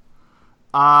out.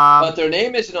 But their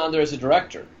name isn't on there as a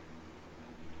director.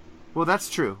 Well, that's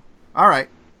true. All right,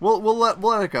 we'll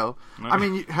let it go. I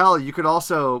mean, hell, you could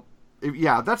also,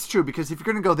 yeah, that's true because if you're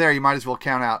going to go there, you might as well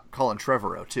count out Colin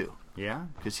Trevorrow too. Yeah.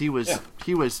 Because he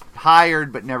was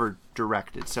hired but never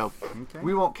directed, so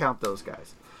we won't count those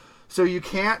guys. So you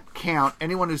can't count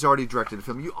anyone who's already directed a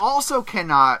film. You also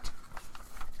cannot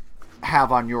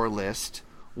have on your list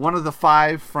one of the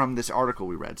 5 from this article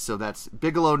we read. So that's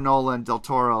Bigelow, Nolan, Del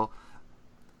Toro,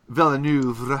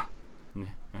 Villeneuve,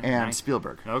 and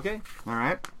Spielberg. Okay. All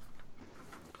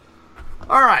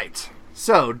right.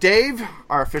 So Dave,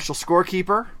 our official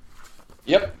scorekeeper.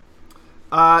 Yep.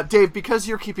 Dave, because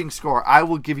you're keeping score, I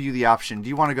will give you the option. Do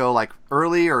you want to go like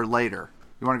early or later?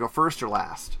 You want to go first or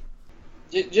last?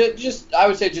 I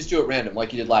would say just do it random,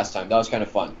 like you did last time. That was kind of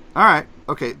fun. All right.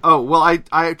 Okay. Oh well,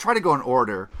 I try to go in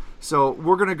order. So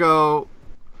we're gonna go.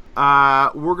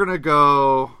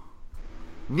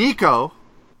 Nico,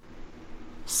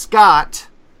 Scott,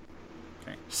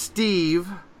 Steve,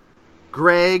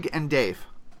 Greg, and Dave.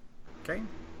 Okay.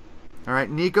 All right.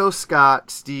 Nico, Scott,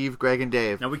 Steve, Greg, and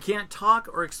Dave. Now we can't talk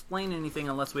or explain anything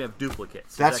unless we have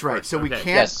duplicates. That's right. So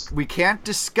we can't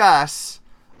discuss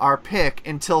our pick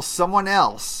until someone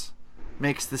else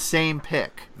makes the same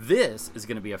pick. This is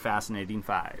going to be a fascinating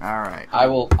 5. All right. I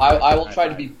will try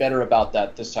to be better about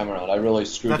that this time around. I really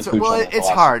screwed the pooch on that. It's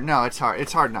hard. No, it's hard.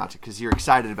 It's hard not to because you're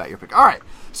excited about your pick. All right.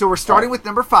 So we're starting with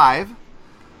number 5.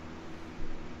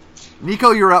 Nico,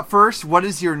 you're up first. What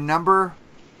is your number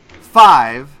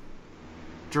 5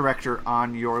 director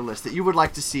on your list that you would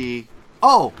like to see?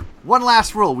 Oh, one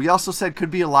last rule. We also said could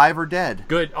be alive or dead.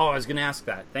 Good. Oh, I was going to ask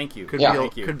that. Thank you. Could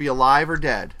be alive or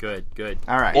dead. Good.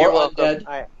 All right. Or undead.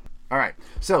 All right.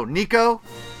 So, Nico,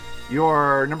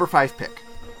 your number 5 pick.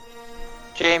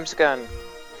 James Gunn.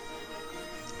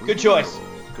 Good choice.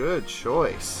 Good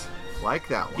choice. Like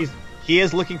that one. He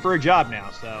is looking for a job now,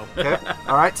 so. Okay.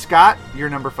 All right, Scott, your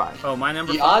number 5. Oh, my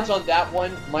number 5. The odds on that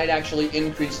one might actually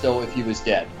increase, though, if he was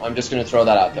dead. I'm just going to throw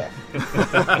that out there.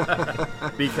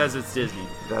 Because it's Disney.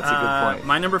 That's a good point.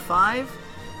 My number 5,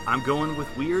 I'm going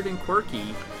with weird and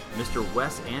quirky, Mr.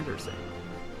 Wes Anderson.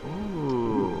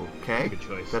 Ooh, okay. Good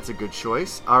choice. That's a good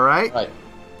choice. All right. Right.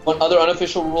 One other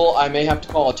unofficial rule, I may have to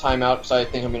call a timeout because I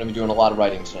think I'm going to be doing a lot of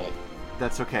writing tonight.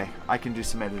 That's okay. I can do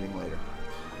some editing later.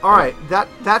 All right,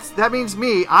 that means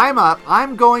me. I'm up.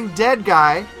 I'm going dead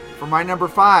guy for my number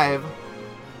 5.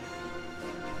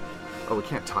 Oh, we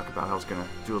can't talk about. I was gonna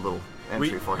do a little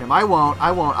entry for him. I won't.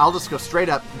 I'll just go straight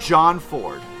up. John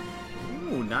Ford.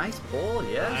 Ooh, nice pull.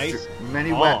 Yes. Nice.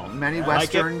 Many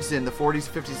westerns in the 40s,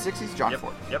 50s, 60s. John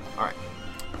Ford. Yep. All right.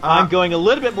 I'm going a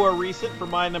little bit more recent for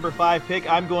my number 5 pick.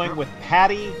 I'm going with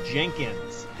Patty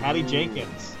Jenkins. Patty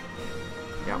Jenkins.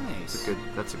 Yeah, nice.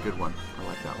 That's a good one. I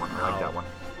like that one. I like that one.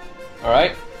 All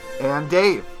right. And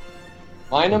Dave.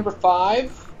 My number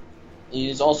 5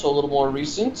 is also a little more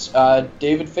recent.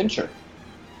 David Fincher.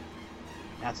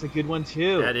 That's a good one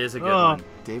too. That is a good one.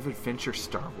 David Fincher,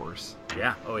 Star Wars.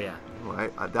 Yeah. Oh yeah. Well,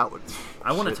 that would.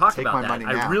 I want to talk about that.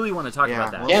 I really want to talk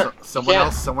about that.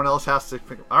 Well, someone else has to.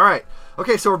 All right.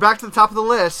 Okay, so we're back to the top of the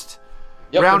list.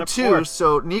 Yep. Round 2.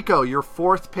 So Nico, your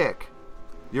 4th pick.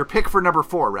 Your pick for number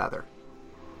 4, rather.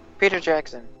 Peter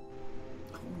Jackson.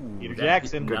 Peter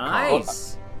Jackson. Good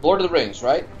Nice. Lord of the Rings,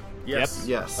 right? Yes.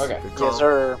 Yes. Okay. Yes,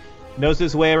 sir. Knows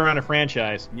his way around a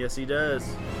franchise. Yes, he does.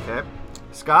 Okay.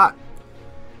 Scott.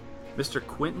 Mr.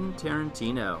 Quentin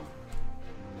Tarantino. Oh,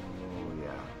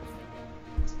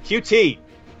 yeah. QT.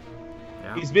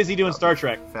 Yeah. He's busy doing Star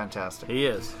Trek. Fantastic. He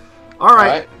is. All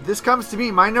right. This comes to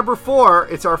me. My number 4.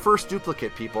 It's our first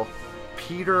duplicate, people.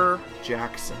 Peter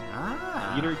Jackson.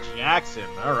 Peter Jackson.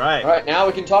 All right. All right. Now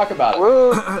we can talk about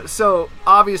it. So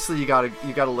obviously you gotta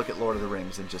look at Lord of the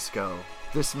Rings and just go,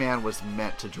 this man was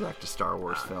meant to direct a Star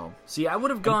Wars film. See, I would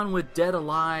have gone with Dead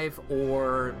Alive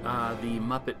or the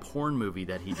Muppet porn movie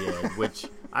that he did, which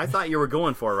I thought you were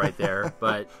going for right there,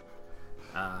 but.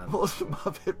 What was the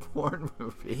Muppet porn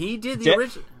movie? He did the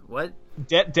original. What?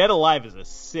 Dead Alive is a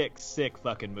sick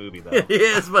fucking movie, though. It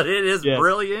is, but it is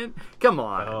brilliant. Come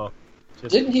on.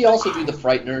 Didn't he also do The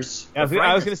Frighteners?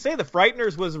 I was going to say The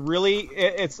Frighteners was really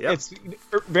it's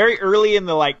very early in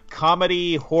the like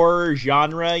comedy horror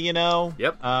genre, you know.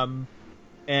 Yep.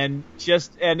 And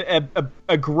just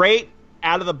a great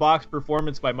out of the box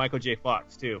performance by Michael J.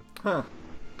 Fox too. Huh.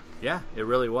 Yeah, it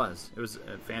really was. It was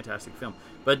a fantastic film.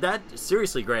 But that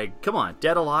seriously, Greg, come on,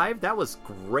 Dead Alive, that was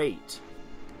great.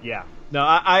 Yeah. No,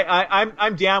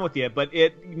 I'm down with you, but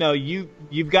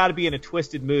you've got to be in a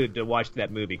twisted mood to watch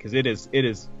that movie because it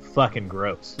is fucking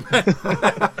gross.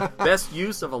 Best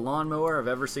use of a lawnmower I've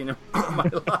ever seen in my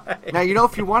life. Now,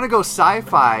 if you want to go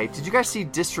sci-fi, did you guys see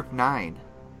District 9?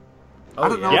 I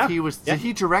don't know if he was. Did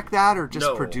he direct that or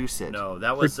just produce it? No,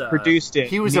 that was produced it.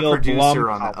 He was Neil a producer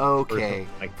Blomkamp on that. Okay.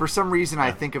 Like, For some reason,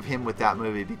 I think of him with that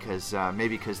movie because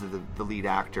maybe because of the lead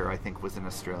actor. I think was an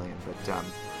Australian, but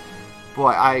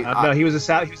boy, no, he was a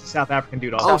South African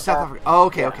dude. Also. Oh, South Africa. Oh,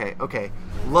 okay.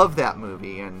 Love that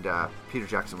movie, and Peter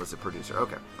Jackson was the producer.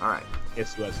 Okay, all right.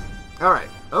 Yes, he was. All right.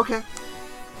 Okay.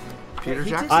 Peter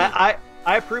Jackson.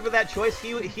 I approve of that choice.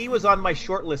 He was on my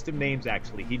short list of names,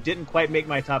 actually. He didn't quite make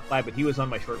my top 5, but he was on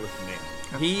my short list of names.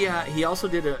 He also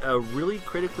did a really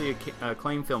critically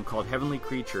acclaimed film called Heavenly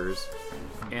Creatures,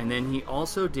 and then he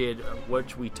also did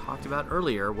what we talked about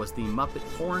earlier was the Muppet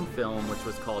porn film, which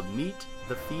was called Meet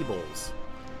the Feebles.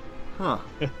 Huh.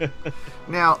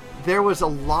 Now, there was a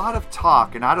lot of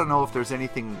talk, and I don't know if there's any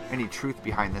truth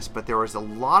behind this, but there was a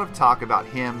lot of talk about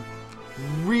him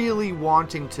really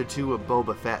wanting to do a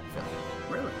Boba Fett film.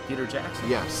 Really? Peter Jackson?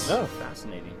 Yes. Oh,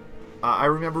 fascinating. I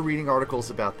remember reading articles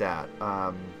about that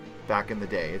back in the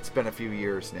day. It's been a few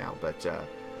years now, but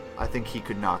I think he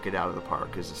could knock it out of the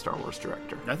park as a Star Wars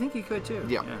director. I think he could, too.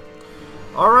 Yeah.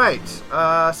 All right.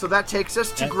 So that takes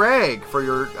us to Greg for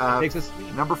your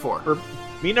number 4. For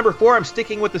me, number 4, I'm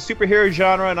sticking with the superhero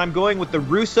genre, and I'm going with the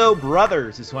Russo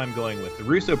brothers is who I'm going with. The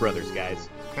Russo brothers, guys.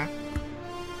 Okay.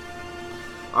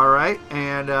 All right,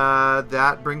 and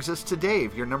that brings us to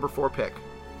Dave, your number 4 pick.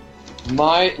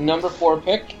 My number 4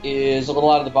 pick is a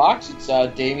little out of the box. It's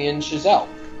Damien Chazelle.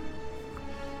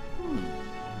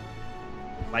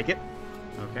 Like it?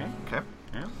 Okay.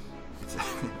 Yeah.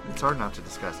 It's hard not to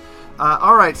discuss.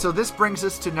 All right, so this brings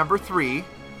us to number 3.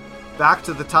 Back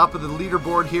to the top of the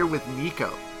leaderboard here with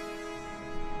Nico.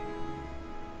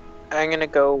 I'm going to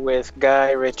go with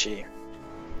Guy Ritchie.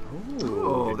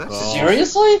 Ooh, that's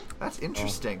seriously? That's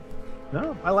interesting.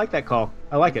 No, I like that call.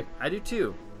 I like it. I do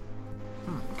too.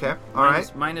 Okay, all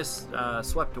right. Minus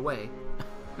Swept Away.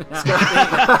 Can't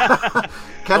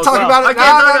talk about it.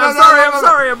 I'm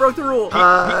sorry. I broke the rule.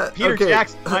 Peter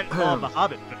Jackson might call him the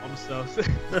Hobbit film, so.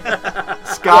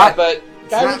 Scott, but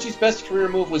Guy Ritchie's best career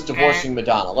move was divorcing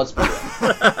Madonna. Let's be real.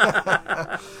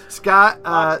 Scott,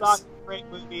 Stock's a great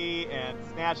movie, and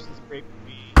Snatch is a great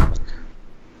movie.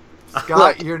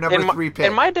 Scott, your number 3 pick.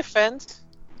 In my defense,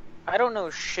 I don't know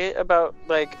shit about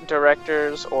like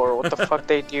directors or what the fuck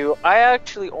they do. I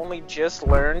actually only just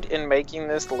learned in making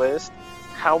this list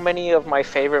how many of my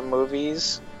favorite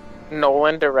movies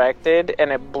Nolan directed,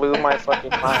 and it blew my fucking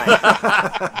mind.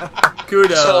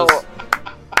 Kudos. So,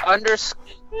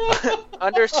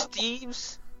 under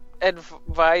Steve's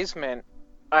advisement,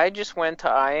 I just went to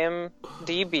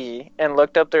IMDb and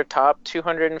looked up their top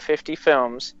 250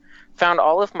 films, found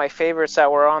all of my favorites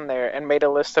that were on there, and made a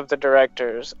list of the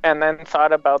directors, and then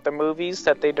thought about the movies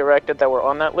that they directed that were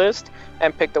on that list,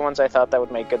 and picked the ones I thought that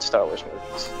would make good Star Wars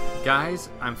movies. Guys,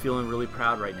 I'm feeling really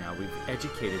proud right now. We've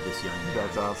educated this young man.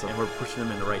 That's awesome. And we're pushing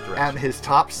him in the right direction. And his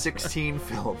top 16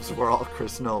 films were all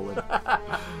Chris Nolan.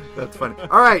 That's funny.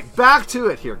 All right, back to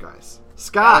it here, guys.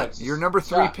 Scott, your number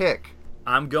 3 pick.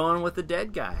 I'm going with the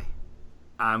dead guy.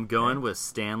 I'm going with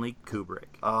Stanley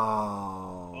Kubrick.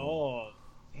 Oh,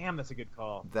 damn, that's a good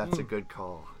call. That's a good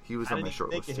call. He was on my short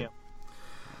list. Him.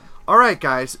 All right,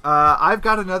 guys. I've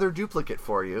got another duplicate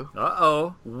for you.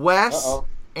 Uh-oh. Wes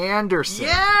Anderson.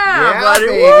 Yeah, buddy.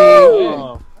 Baby.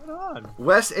 Oh, right on.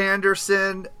 Wes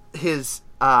Anderson, his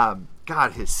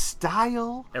his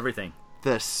style, everything,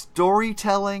 the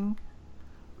storytelling,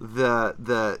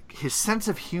 his sense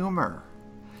of humor,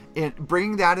 and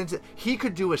bringing that into. He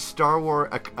could do a Star Wars.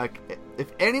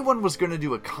 If anyone was going to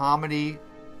do a comedy,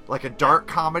 like a dark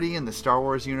comedy in the Star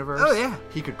Wars universe,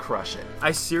 he could crush it.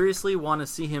 I seriously want to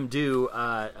see him do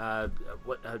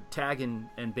Tag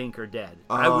and Bink are Dead.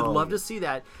 I would love to see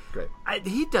that. Great.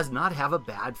 He does not have a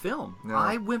bad film. No.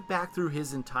 I went back through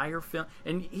his entire film,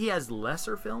 and he has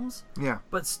lesser films. Yeah.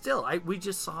 But still, we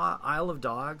just saw Isle of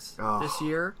Dogs this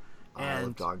year. Isle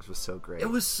of Dogs was so great. It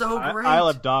was so great. Isle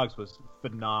of Dogs was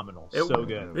phenomenal. So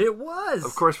good. It was.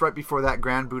 Of course, right before that,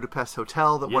 Grand Budapest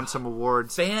Hotel that won some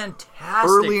awards. Fantastic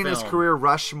Early in film. his career,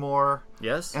 Rushmore.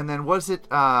 Yes. And then was it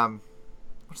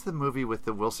What's the movie with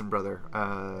the Wilson brother?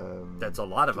 That's a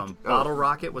lot of them. Bottle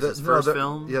Rocket was his first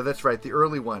film. Yeah, that's right. The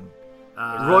early one.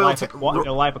 Life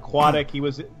Aquatic.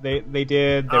 They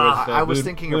did. There was. I was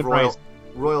thinking of Royal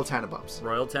Tenenbaums.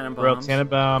 Royal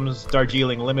Tenenbaums.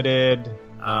 Darjeeling Limited.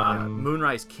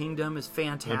 Moonrise Kingdom is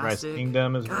fantastic. Moonrise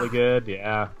Kingdom is really good.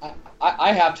 Yeah.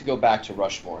 I have to go back to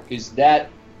Rushmore because that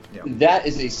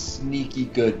is a sneaky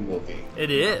good movie. It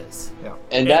is. Yeah.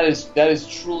 And that is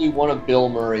truly one of Bill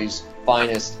Murray's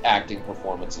finest acting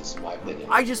performances, in my opinion.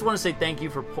 I just want to say thank you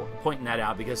for pointing that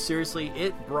out because seriously,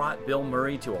 it brought Bill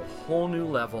Murray to a whole new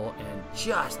level and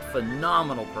just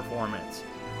phenomenal performance.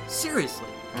 Seriously,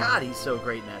 God, he's so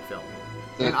great in that film.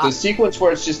 The sequence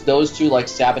where it's just those two like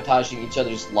sabotaging each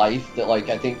other's life that like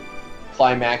I think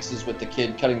climaxes with the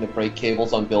kid cutting the brake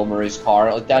cables on Bill Murray's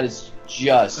car. Like that is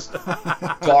just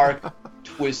dark,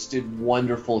 twisted,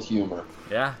 wonderful humor.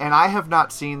 Yeah. And I have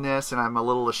not seen this, and I'm a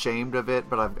little ashamed of it,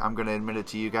 but I'm going to admit it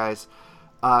to you guys.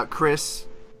 Chris,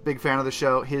 big fan of the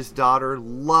show. His daughter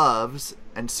loves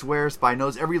and swears by,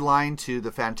 knows every line to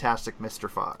the Fantastic Mr.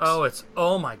 Fox.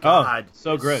 Oh my God.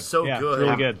 So good. So yeah, good. It's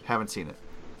really good. Haven't seen it.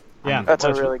 Yeah, that's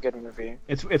a really good movie.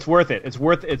 It's worth it.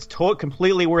 It's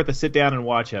completely worth a sit down and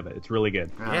watch of it. It's really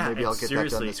good. Maybe I'll get that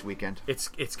done this weekend.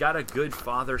 It's got a good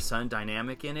father-son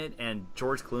dynamic in it, and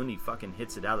George Clooney fucking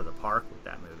hits it out of the park with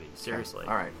that movie. Seriously.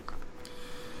 Okay.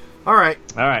 All right.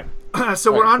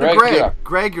 So we're on to Greg.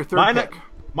 Greg, your third pick.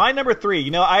 My number 3.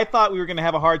 I thought we were going to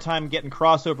have a hard time getting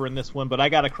crossover in this one, but I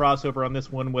got a crossover on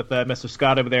this one with Mr.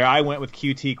 Scott over there. I went with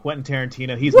QT, Quentin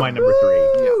Tarantino. He's my number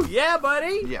 3. Yeah,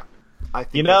 buddy. Yeah. I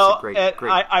think that's a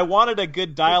great. I wanted a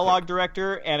good dialogue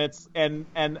director, and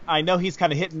I know he's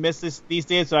kind of hit and miss these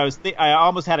days. So I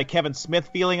almost had a Kevin Smith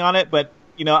feeling on it, but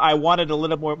I wanted a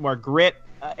little more grit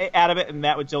out of it, and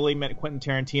that would only meant Quentin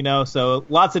Tarantino. So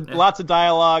lots of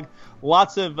dialogue,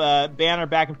 lots of banter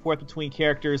back and forth between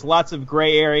characters, lots of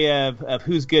gray area of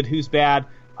who's good, who's bad.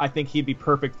 I think he'd be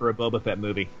perfect for a Boba Fett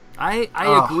movie. I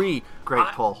agree. Great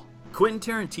pull. Quentin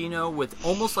Tarantino with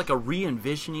almost like a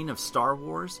re-envisioning of Star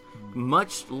Wars,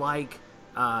 much like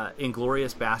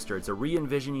Inglourious Bastards, a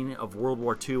re-envisioning of World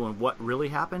War II and what really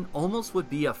happened, almost would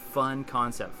be a fun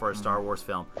concept for a Star Wars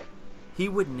film. He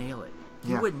would nail it.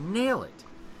 He would nail it.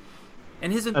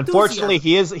 And his enthusiasm. Unfortunately,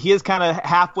 he is kind of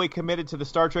halfway committed to the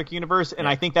Star Trek universe, and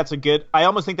I think that's I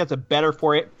almost think that's a better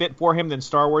fit for him than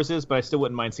Star Wars is, but I still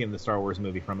wouldn't mind seeing the Star Wars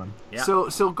movie from him. Yeah.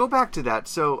 So go back to that.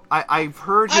 So I've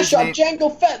heard I shot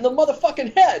Jango Fett in the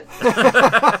motherfucking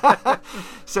head.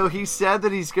 So he said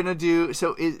that he's gonna do.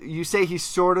 So you say he's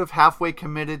sort of halfway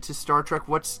committed to Star Trek.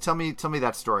 Tell me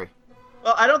that story.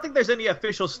 Well, I don't think there's any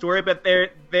official story, but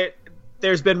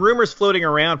there's been rumors floating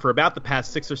around for about the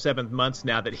past 6 or 7 months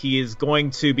now that he's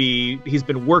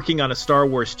been working on a Star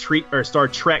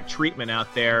Trek treatment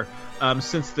out there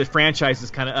since the franchise is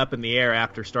kind of up in the air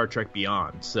after Star Trek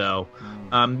Beyond. So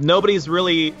nobody's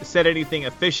really said anything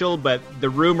official, but the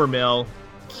rumor mill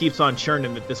keeps on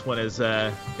churning that this one is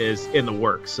in the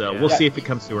works. So we'll see if it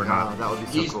comes through or not. That would be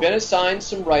so He's cool. been assigned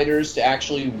some writers to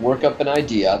actually work up an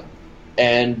idea,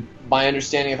 and my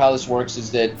understanding of how this works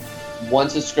is that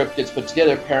once a script gets put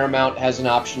together, Paramount has an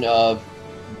option of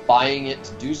buying it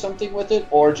to do something with it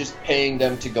or just paying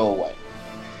them to go away.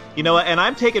 You know what? And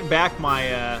I'm taking back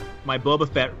my my Boba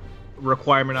Fett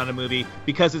requirement on a movie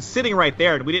because it's sitting right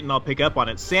there and we didn't all pick up on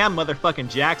it. Sam motherfucking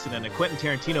Jackson and a Quentin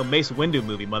Tarantino Mace Windu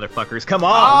movie, motherfuckers. Come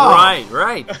on. Oh,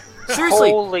 right.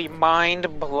 Seriously. Holy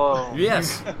mind blown.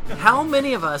 Yes. How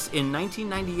many of us in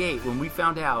 1998, when we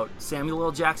found out Samuel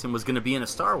L. Jackson was going to be in a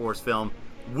Star Wars film,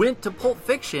 went to Pulp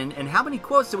Fiction, and how many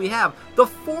quotes do we have? The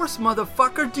Force,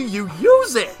 motherfucker, do you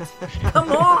use it?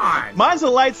 Come on! Mine's a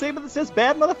lightsaber that says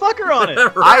bad motherfucker on it.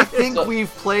 Right? I think we've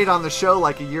played on the show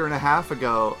like a year and a half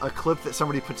ago a clip that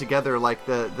somebody put together, like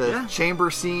the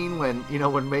chamber scene when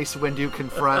Mace Windu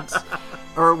confronts,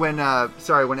 or when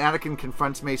Anakin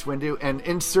confronts Mace Windu, and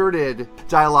inserted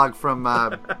dialogue from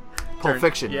Pulp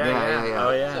Fiction. Yeah.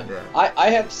 Oh, yeah.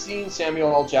 I have seen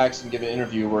Samuel L. Jackson give an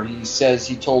interview where he says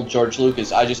he told George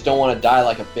Lucas, I just don't want to die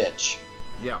like a bitch.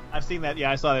 Yeah. I've seen that. Yeah,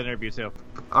 I saw that interview too.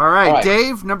 All right.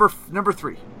 Dave, number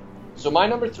 3. So my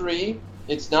number 3,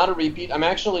 it's not a repeat. I'm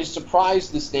actually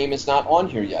surprised this name is not on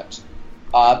here yet.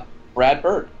 Brad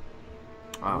Bird.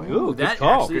 Oh, Ooh, that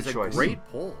call. actually is Good a choice. great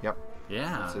pull. Yep.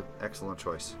 Yeah. That's an excellent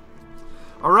choice.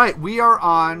 All right. We are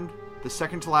on the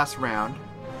second to last round.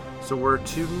 So we're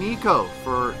to Nico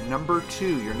for number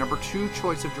 2, your number 2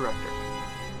 choice of director.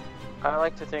 I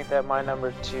like to think that my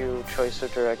number 2 choice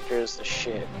of director is the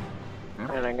shit.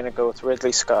 Yeah. And I'm going to go with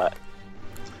Ridley Scott.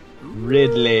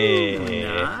 Ridley.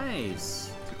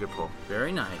 Nice. It's a good pull.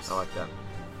 Very nice. I like that.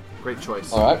 Great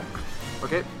choice. All right.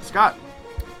 Okay, Scott.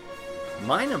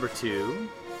 My number 2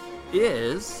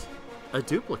 is a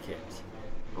duplicate.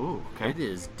 Ooh, okay. It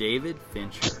is David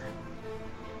Fincher.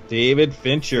 David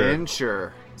Fincher.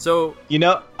 Fincher. So, you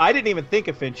know, I didn't even think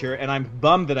of Fincher, and I'm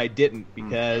bummed that I didn't,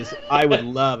 because I would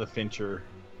love a Fincher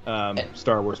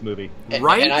Star Wars movie.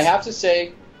 Right? And I have to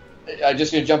say, I'm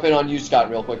just going to jump in on you, Scott,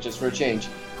 real quick, just for a change.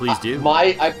 Please do.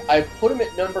 I put him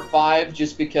at number 5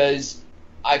 just because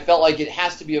I felt like it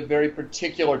has to be a very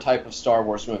particular type of Star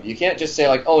Wars movie. You can't just say,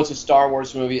 like, oh, it's a Star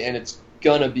Wars movie and it's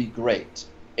going to be great.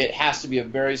 It has to be a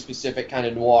very specific kind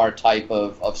of noir type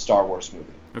of Star Wars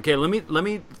movie. Okay, let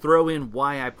me throw in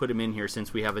why I put him in here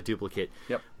since we have a duplicate.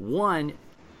 Yep. One,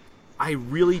 I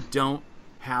really don't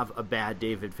have a bad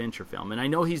David Fincher film, and I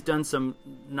know he's done some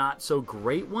not so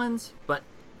great ones, but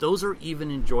those are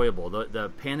even enjoyable. The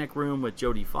Panic Room with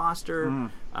Jodie Foster,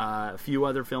 a few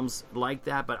other films like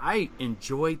that, but I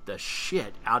enjoyed the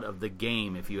shit out of The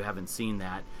Game. If you haven't seen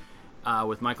that,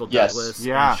 with Michael Douglas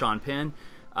and Sean Penn.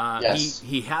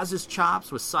 He has his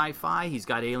chops with sci-fi. He's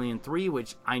got Alien 3,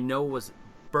 which I know was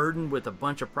burdened with a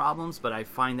bunch of problems, but I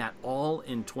find that all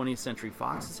in 20th Century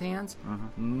Fox's hands.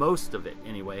 Most of it,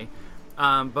 anyway.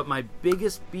 But my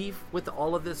biggest beef with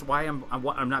all of this, why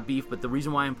I'm not beef, but the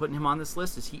reason why I'm putting him on this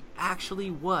list is he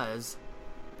actually was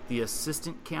the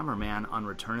assistant cameraman on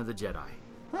Return of the Jedi.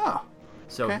 Oh,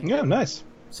 so yeah, nice.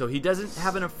 So he doesn't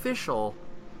have an official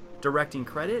directing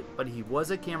credit, but he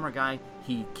was a camera guy.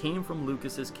 He came from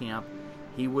Lucas's camp.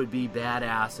 He would be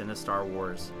badass in a Star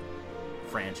Wars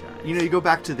franchise. You know, you go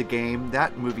back to The Game,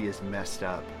 that movie is messed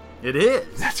up. It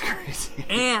is. That's crazy.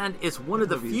 And it's one of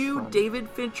the few David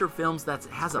Fincher films that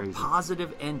has a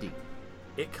positive ending.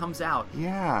 It comes out.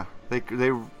 Yeah.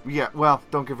 Well,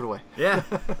 don't give it away. Yeah.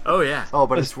 Oh, yeah. Oh,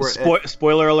 but it's worth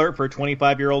Spoiler alert for a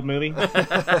 25-year-old movie.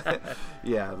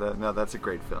 Yeah, that's a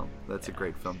great film. That's a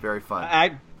great film. Very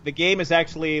fun. The Game is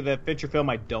actually the Fincher film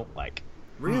I don't like.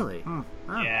 Really?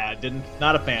 Yeah,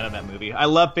 not a fan of that movie. I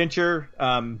love Fincher.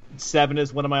 7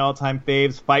 is one of my all-time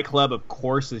faves. Fight Club, of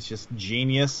course, is just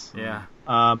genius. Yeah.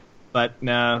 But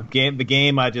no, The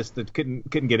Game I just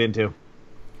couldn't get into.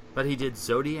 But he did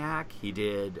Zodiac. He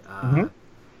did.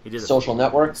 He did Social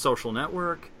Network. Social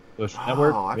Network. Social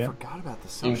Network. Oh, I forgot about the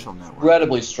Social Network.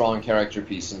 Incredibly strong character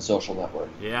piece in Social Network.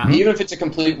 Yeah. Even if it's a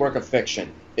complete work of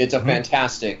fiction, it's a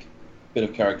fantastic bit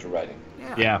of character writing.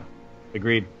 Yeah.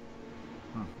 Agreed.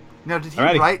 Now, did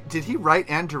he write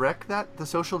and direct the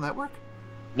Social Network?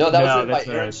 No, that was written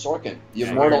by Aaron Sorkin, the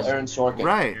immortal Aaron Sorkin.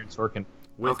 Right. Aaron Sorkin.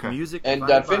 With music. And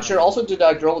Fincher also did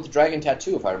Girl with the Dragon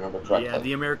Tattoo, if I remember correctly. Yeah,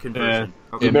 the American version.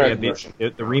 The American version.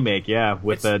 The remake,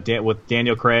 with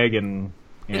Daniel Craig and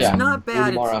it's not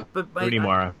bad. Rooney Mara. Rooney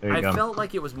Mara. There you go. I felt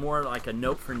like it was more like a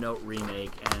note-for-note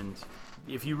remake, and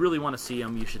if you really want to see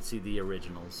them, you should see the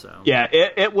originals. So yeah,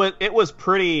 it was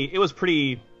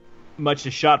pretty much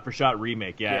a shot-for-shot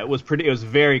remake. Yeah, it was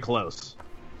very close.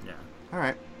 Yeah. All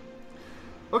right.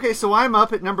 Okay, so I'm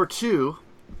up at number 2.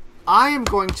 I am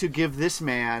going to give this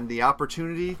man the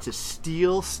opportunity to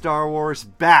steal Star Wars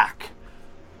back.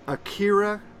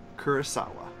 Akira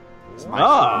Kurosawa is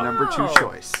my number 2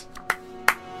 choice.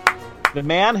 The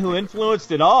man who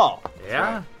influenced it all.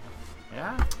 Yeah. Right.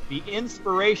 Yeah. The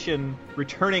inspiration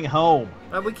returning home.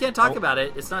 We can't talk about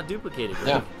it. It's not duplicated. Greg.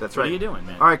 Yeah, that's right. What are you doing,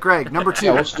 man? All right, Greg, number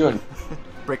 2. What you doing?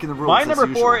 Breaking the rules. My number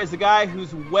 4 is the guy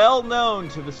who's well known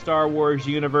to the Star Wars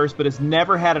universe, but has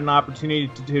never had an opportunity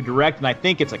to direct, and I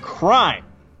think it's a crime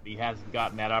he hasn't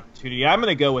gotten that opportunity. I'm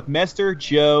going to go with Mr.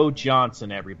 Joe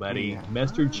Johnson, everybody. Yeah.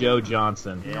 Mr. Joe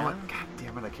Johnson. You know what? God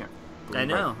damn it, I can't. I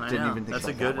know. Even think that's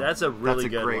about a good. that That's a really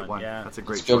good great one. Yeah. That's a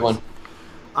great good choice. one.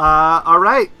 All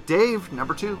right, Dave,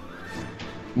 number 2.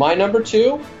 My number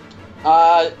 2,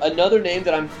 another name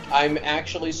that I'm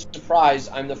actually surprised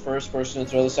I'm the first person to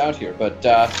throw this out here, but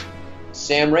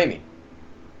Sam Raimi.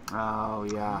 Oh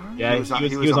yeah. Yeah, he was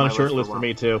on a short list for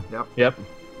me too. Yep.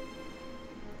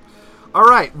 All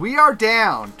right, we are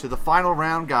down to the final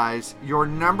round, guys. Your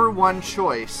number 1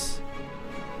 choice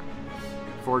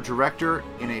for director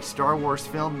in a Star Wars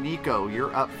film. Nico,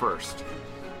 you're up first.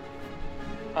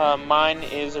 Mine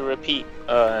is a repeat,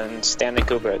 Stanley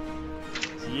Kubrick.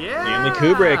 Yeah. Stanley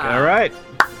Kubrick. All right.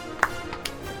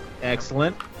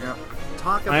 Excellent. Yep.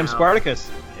 Talk about. I am Spartacus.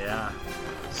 Yeah.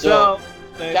 So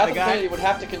guy... Kathleen Kennedy would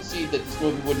have to concede that this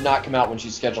movie would not come out when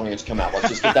she's scheduling it to come out. Let's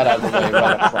just get that out of the way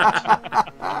right up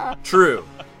front. True.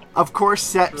 Of course,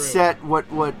 set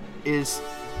what is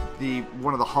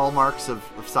one of the hallmarks of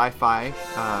sci-fi,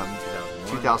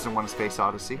 2001: A Space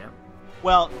Odyssey. Yeah.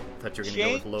 Well, I thought you were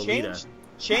going to go with Lolita.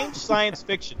 Change science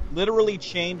fiction. Literally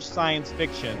changed science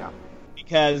fiction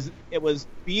because it was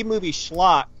B-movie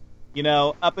schlock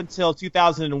up until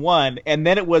 2001, and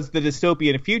then it was the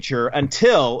dystopian future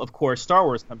until, of course, Star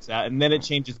Wars comes out, and then it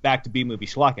changes back to B-movie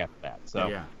schlock after that. So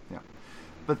yeah.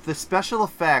 But the special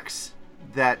effects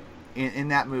that in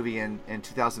that movie in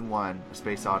 2001, A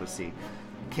Space Odyssey,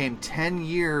 came 10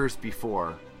 years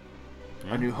before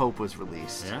A New Hope was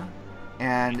released. Yeah.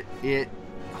 And it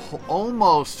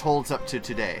almost holds up to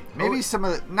today. Maybe some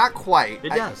of the... Not quite.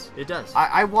 It does. It does.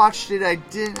 I watched it.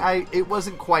 It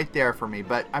wasn't quite there for me,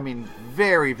 but, I mean,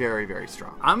 very, very, very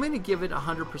strong. I'm going to give it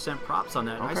 100% props on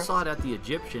that. Okay. I saw it at the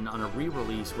Egyptian on a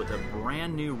re-release with a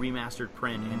brand new remastered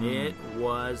print, and it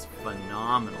was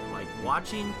phenomenal. Like,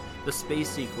 watching the space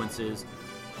sequences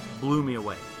blew me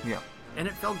away. Yeah. And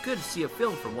it felt good to see a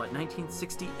film from,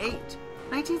 1968?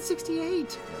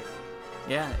 1968!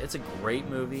 Yeah, it's a great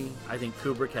movie. I think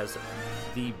Kubrick has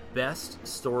the best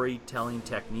storytelling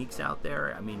techniques out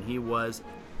there. I mean, he was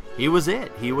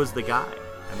it. He was the guy.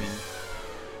 I mean,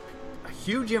 a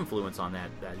huge influence on that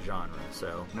genre.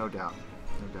 So no doubt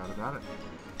about it.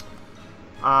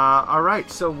 All right,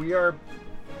 so we're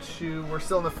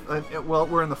still in the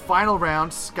we're in the final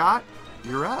round. Scott,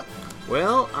 you're up.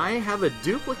 Well, I have a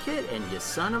duplicate, and you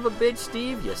son of a bitch,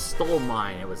 Steve, you stole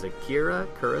mine. It was Akira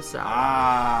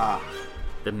Kurosawa.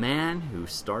 The man who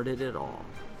started it all.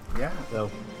 Yeah. So,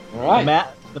 all right.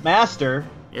 The master.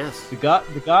 Yes. The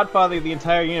godfather of the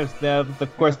entire universe.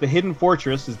 Of course, the Hidden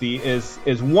Fortress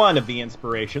is one of the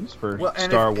inspirations for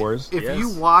Star Wars. If you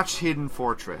watch Hidden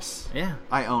Fortress, yeah,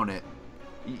 I own it,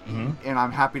 and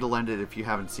I'm happy to lend it if you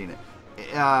haven't seen it.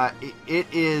 It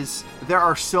is. There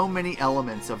are so many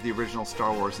elements of the original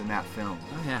Star Wars in that film.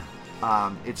 Oh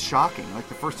yeah. It's shocking. Like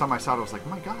the first time I saw it, I was like, "Oh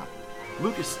my god,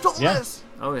 Lucas stole this!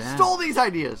 Oh yeah, stole these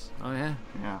ideas!" Oh yeah.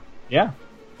 Yeah.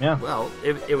 Yeah. Well,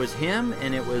 it was him,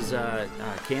 and it was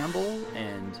Campbell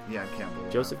and Campbell,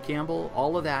 Joseph Campbell.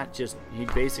 All of that, he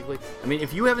basically. I mean,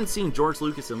 if you haven't seen George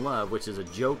Lucas in Love, which is a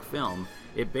joke film,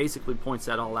 it basically points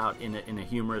that all out in a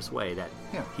humorous way. That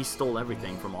he stole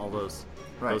everything from all those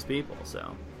people.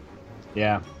 So.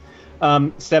 Yeah.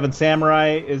 Seven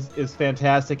Samurai is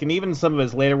fantastic, and even some of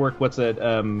his later work. What's it?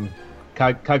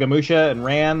 Kagamusha and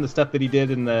Ran, the stuff that he did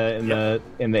in the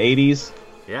 80s.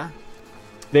 Yeah.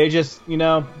 They just,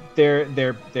 they're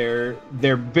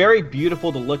very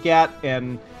beautiful to look at,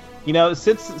 and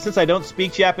since I don't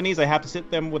speak Japanese, I have to sit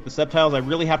them with the subtitles. I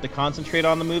really have to concentrate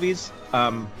on the movies,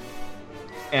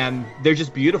 and they're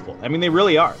just beautiful. I mean, they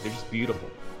really are. They're just beautiful.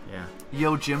 Yeah.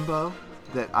 Yojimbo,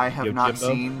 that I have not Yojimbo?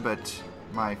 seen, but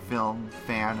my film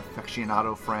fan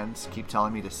aficionado friends keep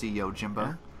telling me to see Yojimbo.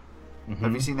 Yeah. Mm-hmm.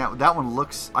 Have you seen that? That one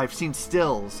looks. I've seen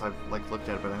stills. I've looked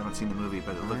at it, but I haven't seen the movie.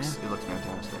 But it looks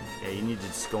fantastic. Yeah, you need to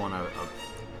just go on a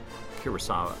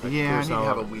Kurosawa. I need to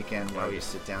have a weekend where I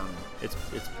just sit down. It's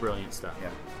brilliant stuff.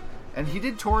 Yeah, and he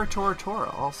did Tora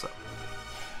also.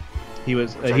 He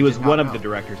was one of the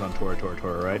directors on Tora,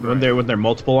 right? Weren't there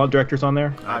multiple directors on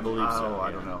there? I believe so.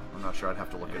 I don't know. I'm not sure. I'd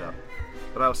have to look it up.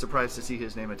 But I was surprised to see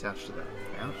his name attached to that.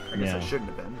 Yeah, I guess I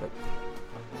shouldn't have been, but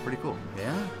pretty cool.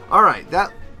 Yeah. All right,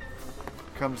 that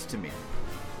comes to me,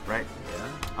 right? Yeah.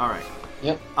 All right.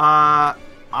 Yep.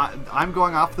 I'm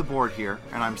going off the board here,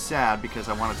 and I'm sad because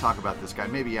I want to talk about this guy.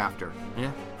 Maybe after.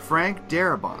 Yeah. Frank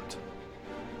Darabont.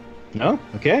 No.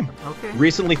 Okay.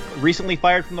 Recently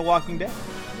fired from The Walking Dead.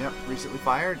 Yep. Recently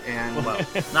fired, and one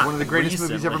of the greatest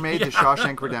movies ever made, The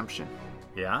Shawshank Redemption.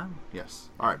 Yeah. Yes.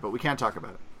 All right, but we can't talk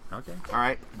about it. Okay.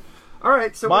 All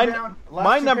right, so we're down.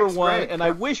 My number one, and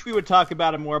I wish we would talk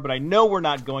about him more, but I know we're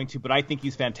not going to, but I think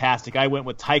he's fantastic. I went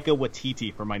with Taika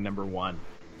Waititi for my number one.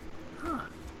 Huh.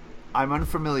 I'm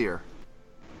unfamiliar.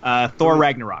 Thor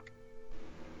Ragnarok.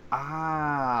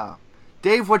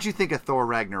 Dave, what'd you think of Thor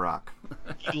Ragnarok?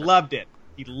 He loved it.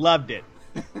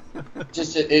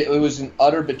 Just it was an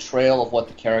utter betrayal of what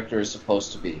the character is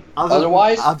supposed to be. Other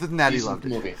than that, he loved it.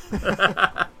 Movie.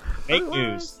 Fake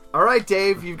news. All right,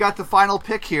 Dave, you've got the final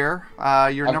pick here.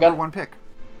 Your number one pick.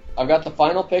 I've got the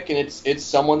final pick, and it's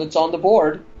someone that's on the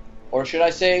board, or should I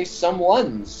say,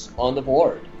 someone's on the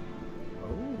board.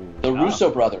 The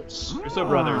Russo brothers. Russo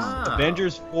brothers.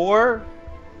 Avengers 4,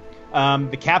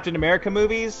 the Captain America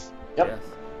movies.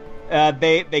 Yep.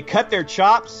 They cut their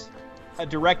chops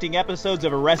directing episodes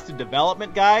of Arrested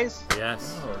Development, guys.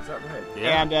 Yes. Oh, is that right?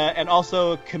 Yeah. And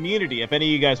also Community. If any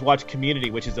of you guys watch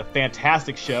Community, which is a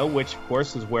fantastic show, which of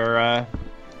course is where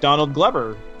Donald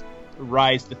Glover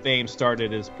rise to fame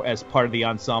started as part of the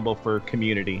ensemble for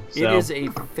Community. So. It is a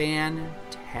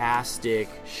fantastic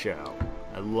show.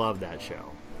 I love that show.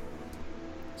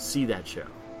 See that show.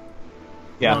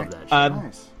 Yeah. Love that show.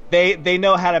 Nice. They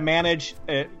know how to manage,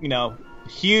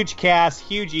 huge cast,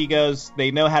 huge egos.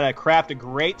 They know how to craft a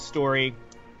great story,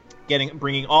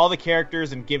 bringing all the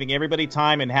characters and giving everybody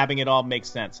time and having it all make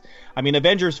sense. I mean,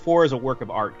 Avengers 4 is a work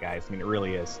of art, guys. I mean, it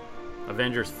really is.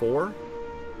 Avengers 4?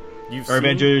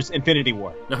 Avengers Infinity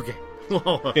War. Okay.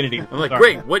 Infinity War. I'm like,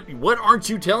 great. What aren't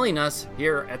you telling us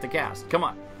here at the cast? Come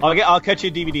on. I'll cut you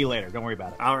a DVD later. Don't worry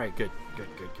about it. All right, good.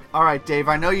 All right, Dave,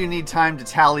 I know you need time to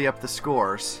tally up the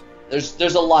scores.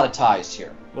 There's a lot of ties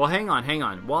here. Well, hang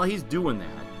on. While he's doing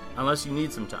that, unless you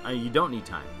need some time, you don't need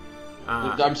time.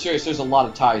 I'm serious. There's a lot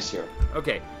of ties here.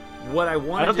 Okay, what I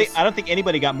want. I don't think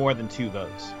ananybody got more than 2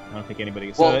 votes. I don't think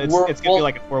anybody. So it's gonna be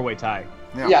like a 4-way tie.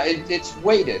 Yeah, it's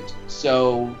weighted.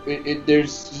 So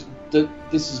this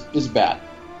is bad.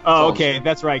 Oh, okay,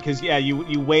 that's right. Because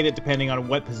you weight it depending on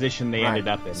what position they ended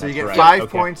up in. So you get 5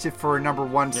 points for a number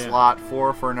 1 slot,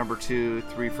 4 for a number 2,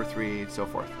 3 for 3, and so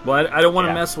forth. Well, I don't want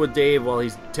to mess with Dave while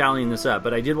he's tallying this up,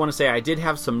 but I did want to say I did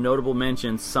have some notable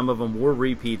mentions. Some of them were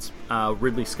repeats.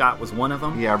 Ridley Scott was one of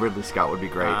them. Yeah, Ridley Scott would be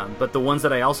great. But the ones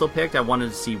that I also picked, I wanted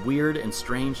to see weird and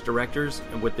strange directors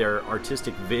with their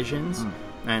artistic visions.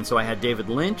 And so I had David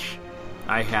Lynch,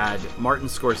 I had Martin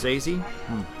Scorsese,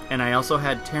 and I also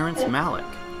had Terrence Malick.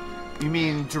 You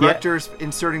mean directors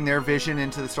inserting their vision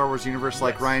into the Star Wars universe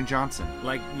like Rian Johnson?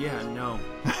 No.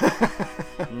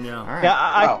 No. All right.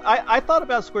 Yeah, I thought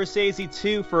about Scorsese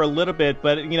too for a little bit,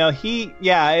 but it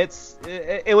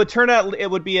would turn out it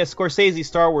would be a Scorsese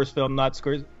Star Wars film, not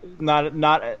Scorsese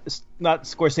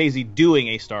doing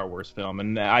a Star Wars film,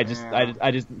 and I just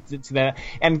didn't see that.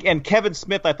 And Kevin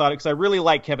Smith, I thought, because I really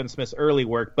like Kevin Smith's early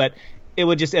work, but it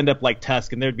would just end up like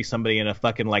Tusk, and there'd be somebody in a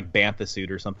fucking like bantha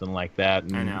suit or something like that,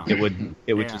 and I know. it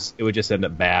would just end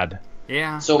up bad.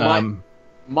 Yeah. So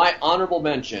my honorable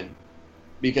mention,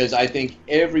 because I think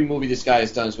every movie this guy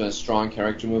has done has been a strong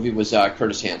character movie, was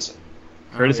Curtis Hanson.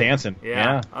 Curtis Hanson.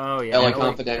 Yeah. Oh yeah. LA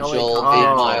Confidential, 8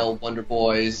 Mile, Wonder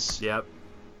Boys. Yep.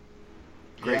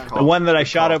 Great call. The one that I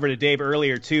shot over to Dave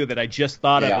earlier too, that I just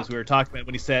thought of as we were talking about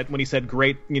when he said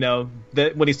great,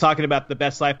 when he's talking about the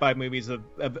best sci-fi movies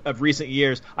of recent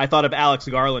years, I thought of Alex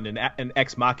Garland and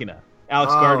Ex Machina.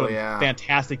 Alex Garland,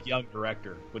 fantastic young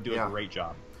director, would do a great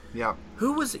job. Yeah.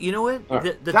 Who was? You know what?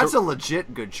 That's a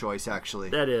legit good choice, actually.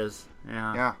 That is.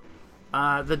 Yeah.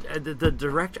 Yeah. The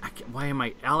director.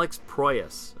 Alex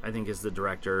Proyas, I think, is the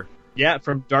director. Yeah,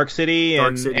 from Dark City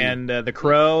and The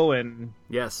Crow and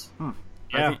yes.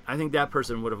 Yeah. I think that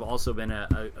person would have also been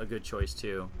a good choice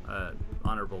too.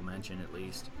 Honorable mention at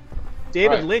least.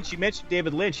 David Lynch. You mentioned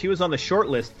David Lynch. He was on the short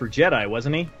list for Jedi,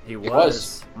 wasn't he? He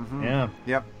was. Mm-hmm. Yeah.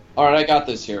 Yep. All right, I got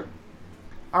this here.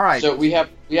 All right. So we have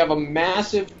a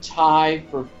massive tie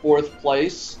for 4th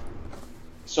place.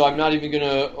 So I'm not even going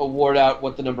to award out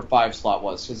what the number 5 slot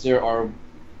was, because there are.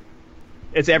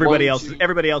 It's everybody else.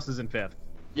 Everybody else is in 5th.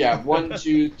 Yeah, 1,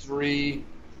 2, 3,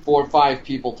 4, 5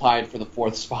 people tied for the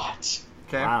 4th spot.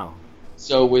 Okay. Wow.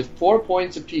 So with 4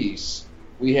 points apiece,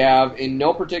 we have, in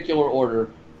no particular order,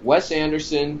 Wes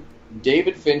Anderson,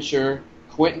 David Fincher,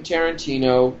 Quentin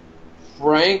Tarantino,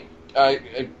 Frank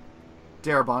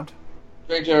Darabont,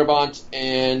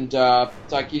 and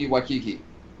Taika Waititi.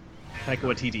 Taika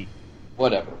Waititi.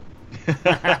 Whatever.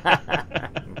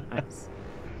 Nice.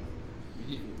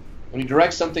 When he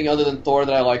directs something other than Thor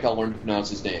that I like, I'll learn to pronounce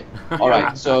his name. All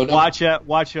right, so watch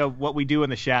What We Do in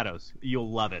the Shadows.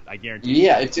 You'll love it, I guarantee.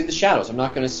 Yeah, it's in the shadows. I'm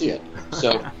not going to see it.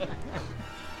 So,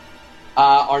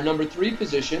 our number 3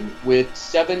 position with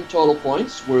 7 total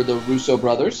points were the Russo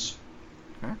brothers.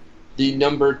 Okay. The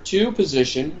number 2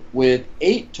 position with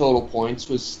 8 total points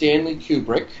was Stanley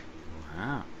Kubrick.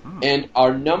 Wow. And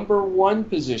our number 1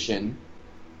 position,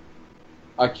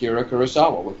 Akira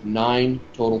Kurosawa, with 9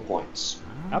 total points.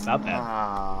 How about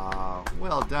that?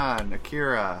 Well done,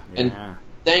 Akira. And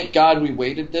thank God we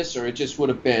waited this, or it just would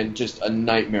have been just a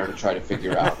nightmare to try to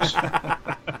figure out.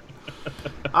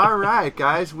 All right,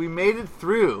 guys, we made it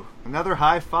through. Another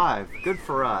high five. Good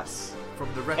for us.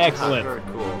 From the Wretched. Excellent. Very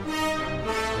cool.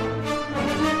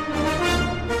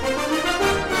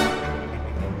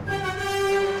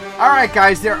 All right,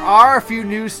 guys, there are a few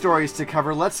news stories to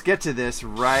cover. Let's get to this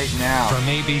right now. From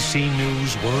ABC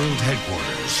News World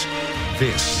Headquarters,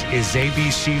 this is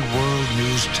ABC World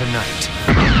News Tonight.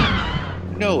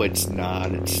 No, it's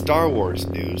not. It's Star Wars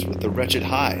news with the Wretched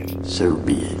Hive. So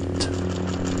be it.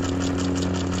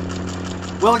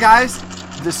 Well, guys,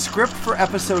 the script for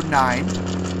Episode 9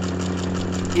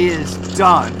 is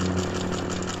done.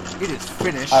 It is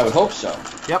finished. I would hope so.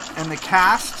 Yep, and the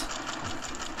cast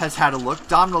has had a look.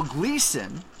 Domhnall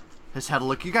Gleeson has had a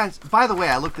look. You guys, by the way,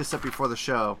 I looked this up before the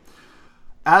show.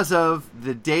 As of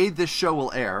the day this show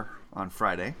will air on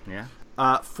Friday,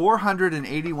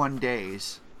 481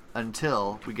 days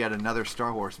until we get another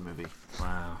Star Wars movie.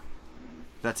 Wow.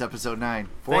 That's Episode 9.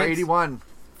 481.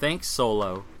 Thanks,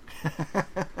 Solo.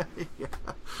 Yeah.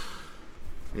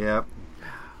 Yep.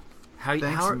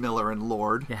 Thanks, Miller and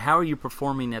Lord. Yeah, how are you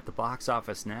performing at the box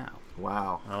office now?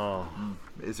 Wow. Oh.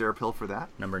 Is there a pill for that?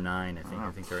 Number 9, I think.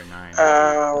 I think they're at 9.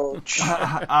 Ouch.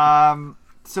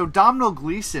 So Domhnall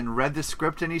Gleeson read the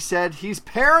script and he said he's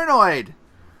paranoid.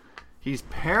 He's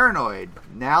paranoid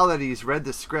now that he's read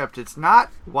the script. It's not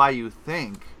why you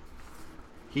think.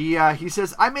 He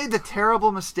says, I made the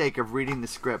terrible mistake of reading the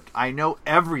script. I know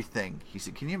everything. He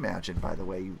said, can you imagine, by the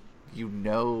way, you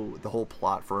know the whole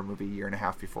plot for a movie a year and a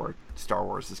half before Star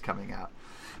Wars is coming out.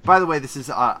 By the way, this is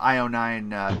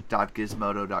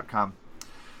io9.gizmodo.com.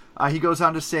 He goes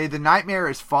on to say, the nightmare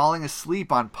is falling asleep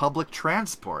on public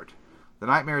transport. The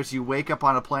nightmare is you wake up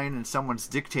on a plane and someone's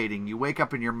dictating. You wake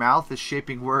up and your mouth is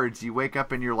shaping words. You wake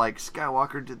up and you're like,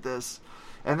 Skywalker did this.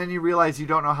 And then you realize you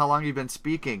don't know how long you've been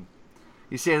speaking.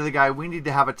 You say to the guy, we need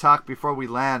to have a talk before we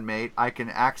land, mate. I can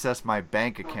access my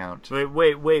bank account.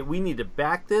 Wait. We need to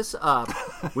back this up.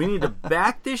 We need to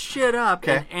back this shit up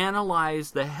and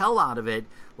analyze the hell out of it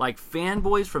like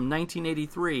fanboys from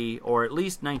 1983, or at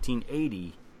least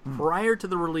 1980, prior to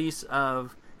the release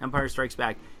of Empire Strikes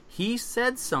Back. He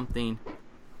said something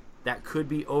that could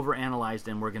be overanalyzed,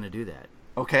 and we're going to do that.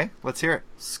 Okay, let's hear it.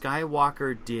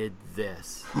 Skywalker did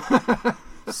this.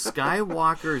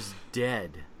 Skywalker's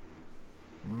dead.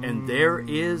 And there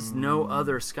is no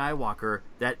other Skywalker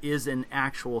that is an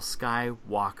actual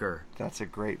Skywalker. That's a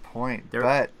great point.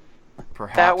 But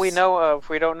perhaps... That we know of.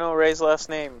 We don't know Rey's last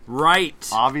name. Right.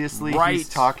 Obviously, he's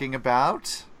talking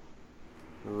about...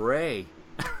 Rey.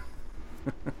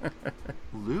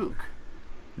 Luke.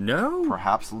 No.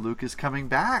 Perhaps Luke is coming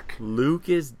back. Luke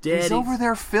is dead. He's over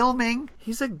there filming.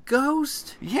 He's a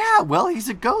ghost. Yeah, well, he's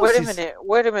a ghost. Wait a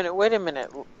minute.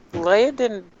 Leia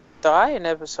didn't die in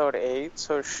episode 8,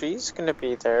 so she's going to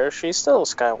be there. She's still a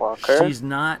Skywalker. She's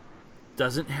not...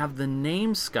 doesn't have the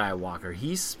name Skywalker.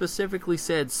 He specifically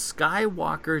said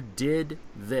Skywalker did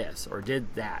this or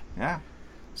did that. Yeah.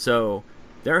 So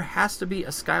there has to be a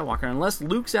Skywalker. Unless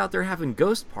Luke's out there having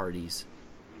ghost parties,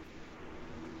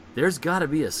 there's got to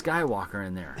be a Skywalker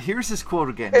in there. Here's his quote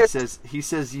again. He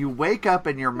says, you wake up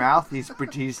and your mouth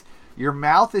your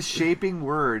mouth is shaping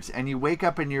words, and you wake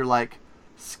up and you're like,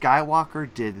 Skywalker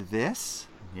did this?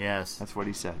 Yes. That's what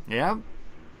he said. Yeah.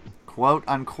 Quote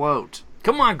unquote.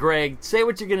 Come on, Greg. Say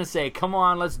what you're going to say. Come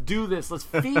on, let's do this. Let's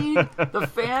feed the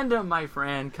fandom, my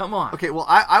friend. Come on. Okay, well,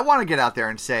 I want to get out there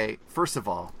and say, first of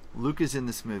all, Luke is in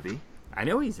this movie. I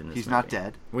know he's in this movie. He's not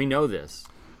dead. We know this.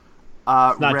 He's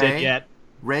not dead yet.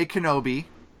 Rey Kenobi,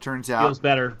 turns out. Feels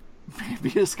better. Maybe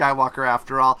a Skywalker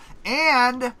after all.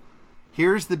 And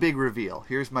here's the big reveal.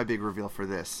 Here's my big reveal for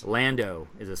this. Lando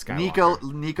is a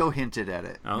Skywalker. Nico hinted at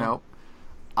it. Oh. Nope.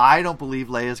 I don't believe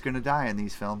Leia's going to die in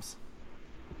these films.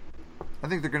 I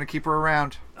think they're going to keep her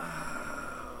around.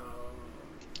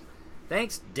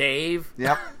 Thanks, Dave.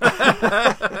 Yep.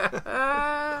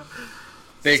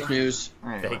 Fake news.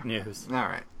 Anyway. Fake news. All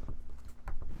right.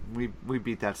 We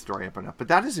beat that story up enough. But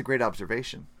that is a great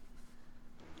observation.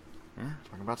 Yeah.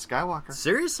 Talking about Skywalker.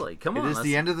 Seriously, come on. It is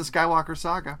the end of the Skywalker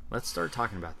saga. Let's start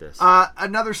talking about this.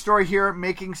 Another story here,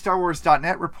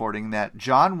 MakingStarWars.net reporting that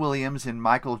John Williams and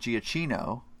Michael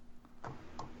Giacchino...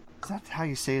 Is that how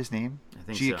you say his name? I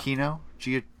think Giacchino?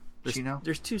 so. Giacchino?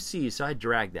 There's 2 C's, so I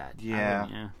drag that.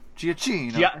 Yeah.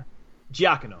 Giacchino.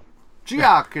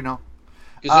 Giacchino.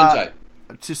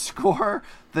 To score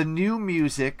the new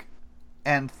music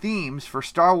and themes for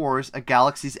Star Wars A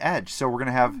Galaxy's Edge. So we're going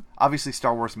to have, obviously,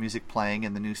 Star Wars music playing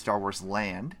in the new Star Wars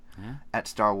land at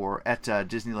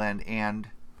Disneyland and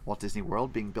Walt Disney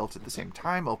World, being built at the same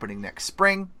time, opening next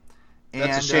spring.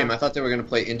 That's a shame. I thought they were going to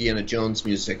play Indiana Jones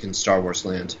music in Star Wars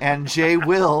land. And Jay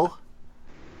Will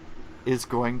is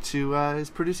going to is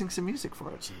producing some music for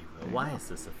it. Jay Will. Why is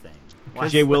this a thing?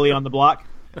 Jay Willie on the block.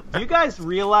 Do you guys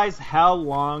realize how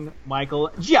long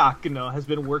Michael Giacchino has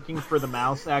been working for the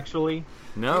mouse, actually?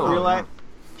 No.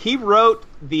 He wrote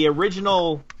the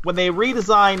original, when they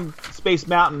redesigned Space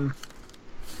Mountain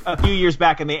a few years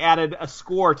back and they added a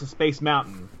score to Space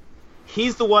Mountain.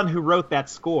 He's the one who wrote that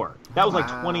score. That was like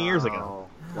 20 years ago.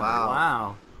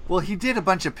 Wow. Well, he did a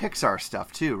bunch of Pixar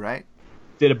stuff too, right?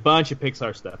 Did a bunch of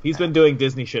Pixar stuff. He's been doing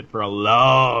Disney shit for a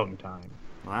long time.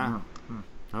 Wow.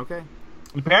 Okay.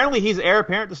 Apparently, he's heir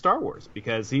apparent to Star Wars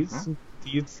because he's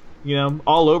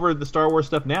all over the Star Wars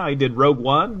stuff now. He did Rogue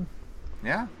One.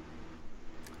 Yeah.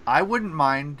 I wouldn't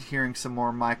mind hearing some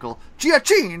more Michael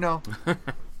Giacchino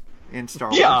in Star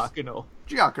Wars. Giacchino.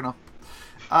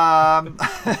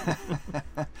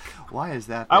 Why is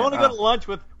that? I want to go to lunch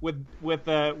with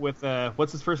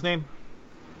what's his first name?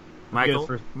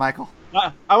 Michael. Michael.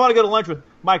 I want to go to lunch with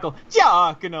Michael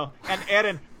Giacono and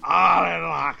Aaron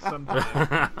Arlock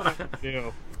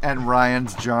sometime. And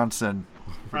Ryan's Johnson.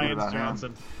 Ryan's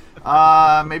Johnson.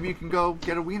 Maybe you can go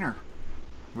get a wiener.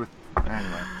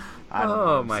 Anyway. I don't know Oh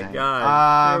what I'm my saying.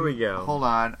 God! There we go. Hold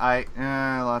on, I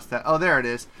lost that. Oh, there it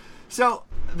is. So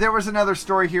there was another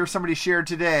story here somebody shared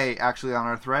today, actually on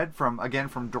our thread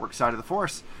from Dork Side of the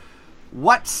Force.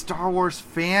 What Star Wars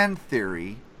fan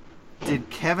theory did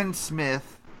Kevin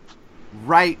Smith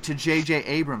write to J.J.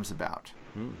 Abrams about?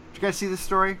 Did you guys see this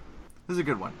story? This is a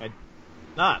good one.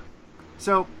 Not.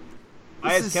 So,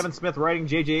 why is Kevin Smith writing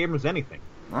J.J. Abrams anything?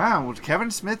 Wow, well,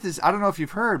 Kevin Smith is, I don't know if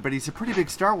you've heard, but he's a pretty big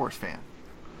Star Wars fan.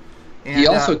 And, he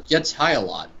also gets high a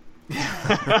lot.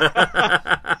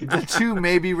 The two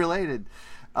may be related.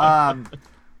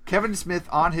 Kevin Smith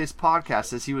on his podcast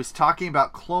says he was talking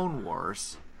about Clone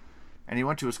Wars, and he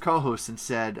went to his co-host and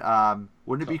said,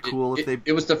 "Wouldn't it be cool if they?"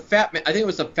 It was the Fat Man. I think it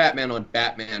was the Fat Man on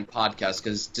Batman podcast.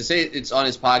 Because to say it's on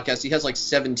his podcast, he has like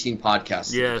 17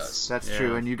 podcasts. Yes, that's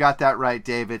true, and you got that right,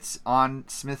 Dave. It's on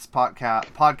Smith's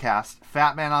podcast,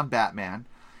 Fat Man on Batman.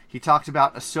 He talked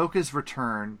about Ahsoka's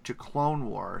return to Clone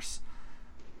Wars.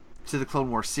 To the Clone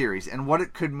Wars series and what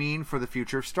it could mean for the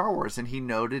future of Star Wars, and he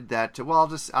noted that. Well,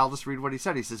 I'll just read what he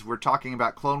said. He says, "We're talking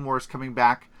about Clone Wars coming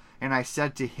back, and I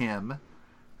said to him,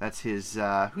 that's his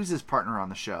who's his partner on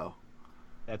the show?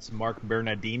 That's Mark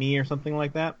Bernardini or something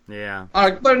like that. Yeah,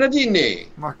 Mark Bernardini.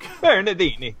 Mark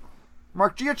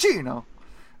Giacchino.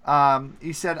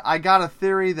 He said, I got a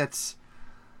theory that's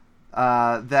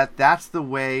that's the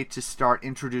way to start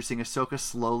introducing Ahsoka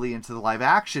slowly into the live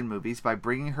action movies by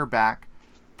bringing her back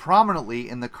prominently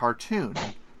in the cartoon,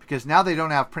 because now they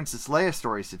don't have Princess Leia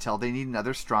stories to tell. They need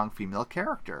another strong female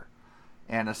character,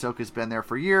 and Ahsoka's been there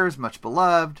for years, much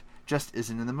beloved, just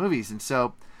isn't in the movies. And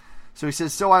so he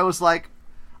says, so I was like,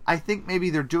 I think maybe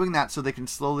they're doing that so they can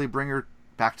slowly bring her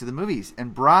back to the movies.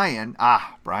 And Brian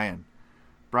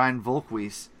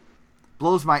Volkwies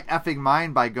blows my effing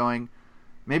mind by going,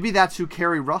 maybe that's who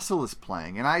Kerry Russell is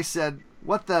playing. And I said,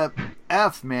 what the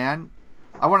F, man?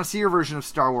 I want to see your version of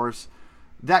Star Wars.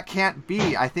 That can't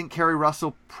be. I think Kerry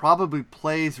Russell probably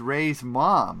plays Rey's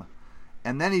mom.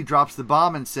 And then he drops the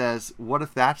bomb and says, what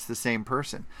if that's the same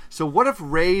person? So what if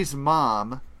Rey's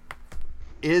mom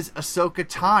is Ahsoka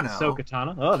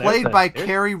Tano, played by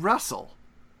Kerry Russell?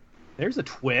 There's a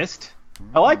twist.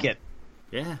 I like it.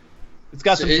 Yeah. It's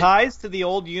got some ties to the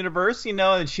old universe,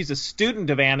 and she's a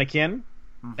student of Anakin.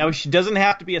 Mm-hmm. Now, she doesn't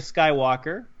have to be a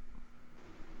Skywalker.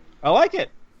 I like it.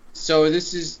 So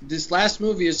this last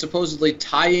movie is supposedly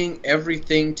tying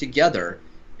everything together,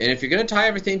 and if you're going to tie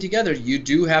everything together, you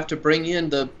do have to bring in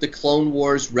the Clone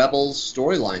Wars Rebels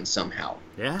storyline somehow.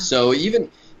 Yeah. So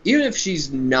even if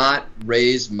she's not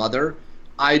Rey's mother,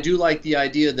 I do like the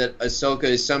idea that Ahsoka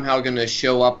is somehow going to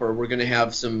show up, or we're going to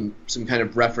have some kind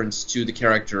of reference to the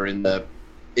character in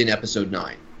Episode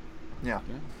 9. Yeah.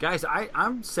 Guys,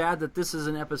 I'm sad that this is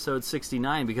in Episode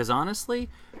 69 because honestly,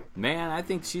 man, I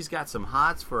think she's got some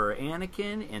hots for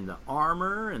Anakin and the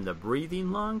armor and the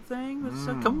breathing lung thing.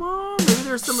 So, come on, maybe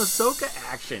there's some Ahsoka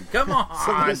action. Come on.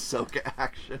 Some Ahsoka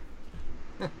action.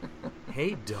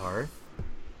 Hey, Darth.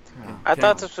 I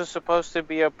thought this was supposed to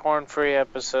be a porn-free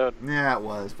episode. Yeah, it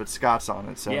was, but Scott's on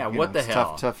it, so yeah, what the it's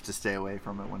hell? Tough to stay away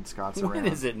from it when Scott's around. When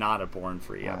is it not a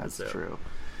porn-free episode? That's true.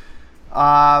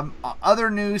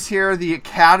 Other news here, the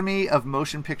Academy of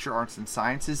Motion Picture Arts and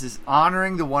Sciences is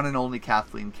honoring the one and only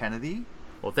Kathleen Kennedy.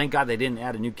 Well, thank God they didn't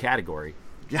add a new category.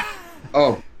 Yeah.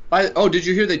 Did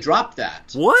you hear they dropped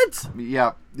that? What?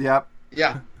 Yep.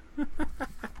 Yeah.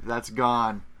 That's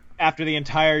gone. After the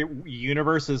entire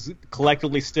universe has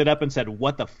collectively stood up and said,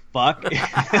 what the fuck?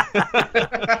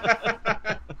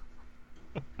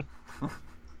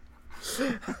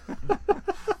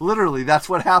 Literally, that's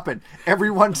what happened.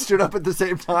 Everyone stood up at the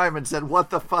same time and said, what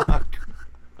the fuck?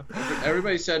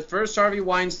 Everybody said, first Harvey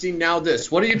Weinstein, now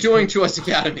this. What are you doing to us,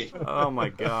 Academy? Oh, my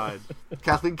God.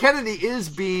 Kathleen Kennedy is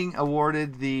being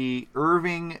awarded the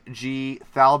Irving G.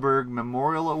 Thalberg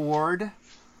Memorial Award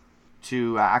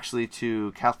to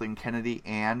Kathleen Kennedy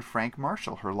and Frank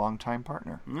Marshall, her longtime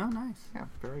partner. Oh, nice. Yeah,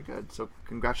 very good. So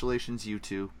congratulations, you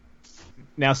two.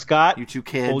 Now, Scott, you two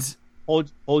kids.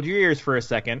 Hold your ears for a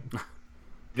second.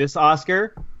 This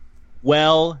Oscar,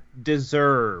 well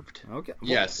deserved. Okay.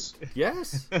 Yes.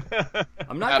 Yes.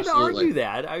 I'm not going to argue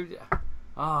that.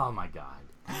 Oh my God!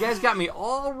 You guys got me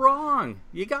all wrong.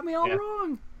 You got me all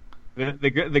wrong.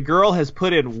 The girl has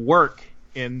put in work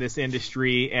in this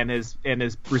industry and is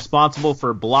responsible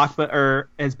for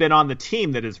has been on the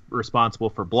team that is responsible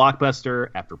for blockbuster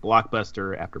after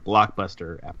blockbuster after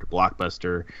blockbuster after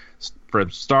blockbuster, from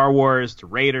Star Wars to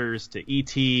Raiders to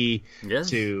E.T.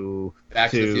 to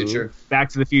Back to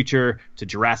the Future to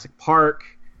Jurassic Park.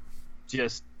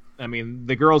 Just, I mean,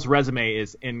 the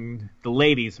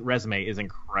lady's resume is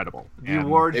incredible. The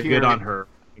award here, good on her.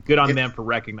 Good on them for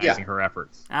recognizing her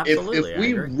efforts. Absolutely. If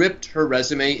we ripped her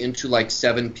resume into like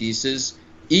 7 pieces,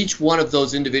 each one of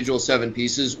those individual 7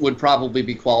 pieces would probably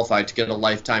be qualified to get a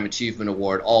Lifetime Achievement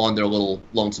Award all on their little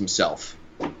lonesome self.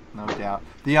 No doubt.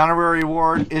 The honorary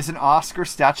award is an Oscar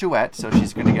statuette, so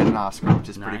she's going to get an Oscar, which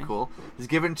is pretty cool. It's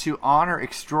given to honor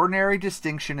extraordinary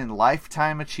distinction in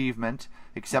lifetime achievement,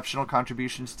 exceptional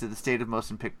contributions to the state of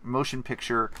motion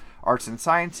picture arts and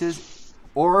sciences,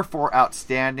 or for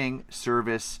outstanding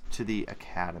service to the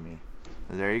Academy.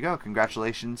 So there you go.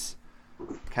 Congratulations,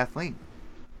 Kathleen.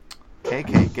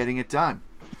 KK, getting it done.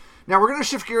 Now we're going to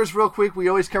shift gears real quick. We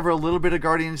always cover a little bit of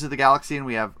Guardians of the Galaxy, and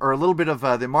a little bit of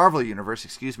the Marvel Universe,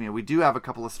 and we do have a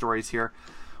couple of stories here.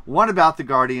 One about the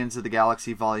Guardians of the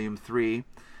Galaxy Volume 3.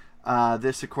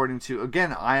 This according to,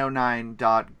 again,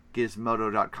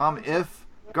 io9.gizmodo.com. If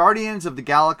Guardians of the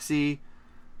Galaxy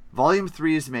Volume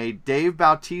 3 is made, Dave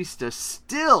Bautista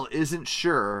still isn't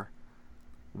sure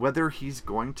whether he's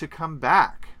going to come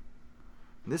back.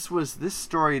 This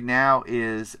story now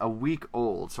is a week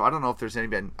old, so I don't know if there's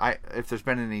been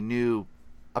any new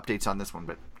updates on this one,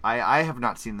 but I have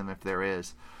not seen them if there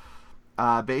is.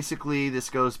 Basically, this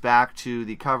goes back to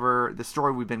the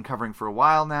story we've been covering for a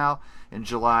while now. In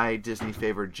July, Disney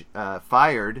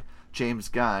fired James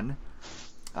Gunn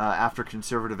after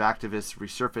conservative activists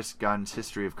resurfaced Gunn's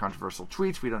history of controversial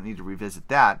tweets. We don't need to revisit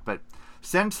that. But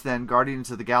since then,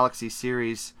 Guardians of the Galaxy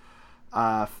series,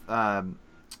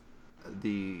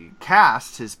 the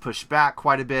cast has pushed back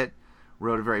quite a bit,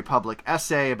 wrote a very public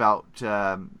essay about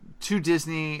to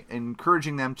Disney,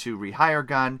 encouraging them to rehire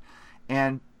Gunn,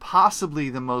 and possibly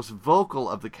the most vocal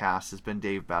of the cast has been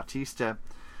Dave Bautista,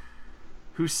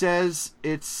 who says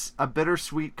it's a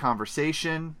bittersweet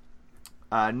conversation.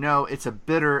 No, it's a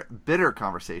bitter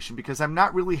conversation because I'm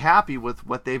not really happy with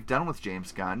what they've done with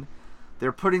James Gunn.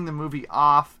 They're putting the movie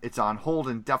off. It's on hold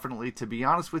indefinitely. To be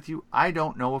honest with you, I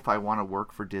don't know if I want to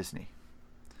work for Disney.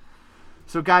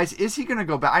 So, guys, is he going to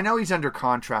go back? I know he's under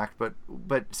contract, but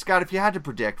Scott, if you had to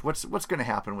predict, what's going to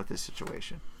happen with this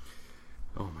situation?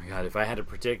 Oh my God! If I had to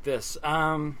predict this,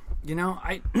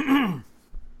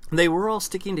 they were all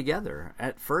sticking together.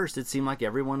 At first, it seemed like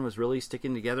everyone was really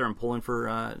sticking together and pulling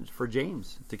for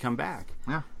James to come back.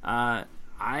 Yeah. I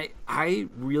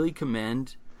really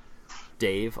commend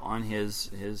Dave on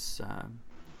his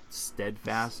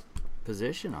steadfast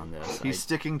position on this. He's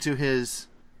sticking to his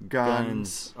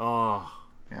guns. Oh,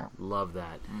 yeah, love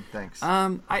that. Thanks.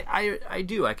 I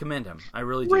do. I commend him. I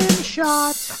really do. Rim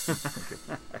shot.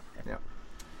 Yeah.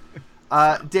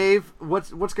 Dave,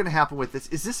 what's going to happen with this?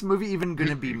 Is this movie even going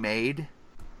to be made?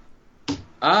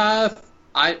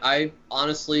 I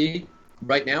honestly,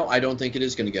 right now, I don't think it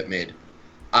is going to get made.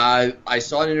 I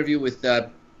saw an interview with,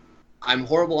 I'm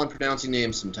horrible on pronouncing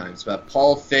names sometimes, but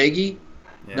Paul Feig,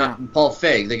 not Paul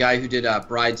Feig, the guy who did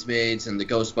Bridesmaids and the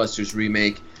Ghostbusters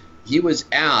remake. He was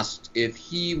asked if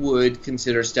he would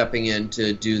consider stepping in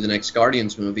to do the next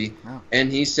Guardians movie,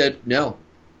 and he said no.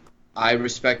 I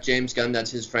respect James Gunn.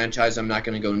 That's his franchise. I'm not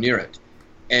going to go near it.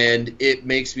 And it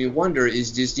makes me wonder,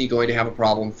 is Disney going to have a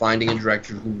problem finding a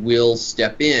director who will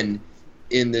step in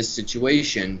this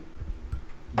situation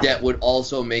that would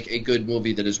also make a good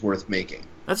movie that is worth making?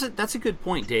 That's a good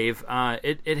point, Dave.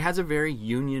 It has a very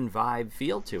Union vibe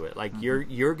feel to it. Like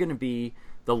you're going to be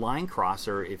the line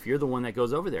crosser if you're the one that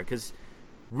goes over there. Because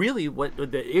really, what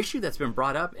the issue that's been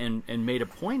brought up and made a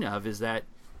point of is that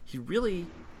he really,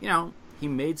 he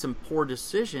made some poor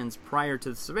decisions prior to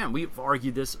this event. We've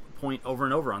argued this point over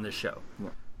and over on this show. Yeah.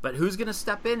 But who's going to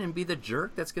step in and be the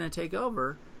jerk that's going to take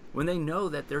over when they know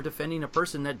that they're defending a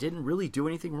person that didn't really do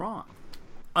anything wrong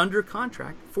under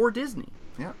contract for Disney?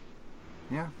 Yeah.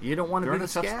 Yeah. You don't want to be in a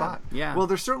tough spot. Yeah. Well,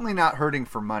 they're certainly not hurting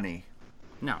for money.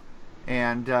 No.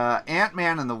 And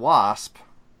Ant-Man and the Wasp,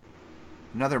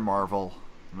 another Marvel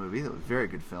movie that was a very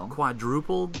good film.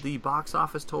 Quadrupled the box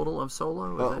office total of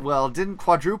Solo? Well, didn't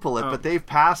quadruple it, but they've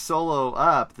passed Solo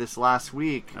up this last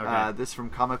week. Okay. This from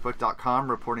comicbook.com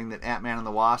reporting that Ant-Man and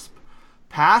the Wasp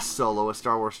passed Solo, a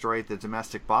Star Wars story, at the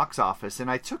domestic box office.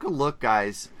 And I took a look,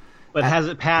 guys. But has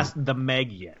it passed the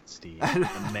Meg yet, Steve?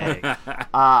 The Meg.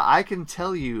 I can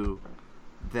tell you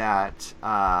that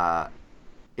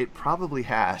it probably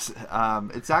has.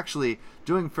 It's actually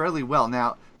doing fairly well.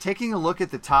 Now, taking a look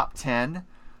at the top 10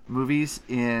 movies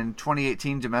in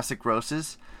 2018 domestic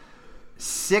grosses,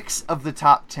 6 of the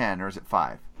top 10, or is it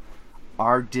 5,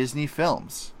 are Disney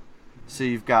films. So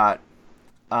you've got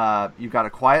A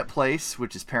Quiet Place,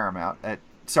 which is Paramount.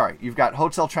 You've got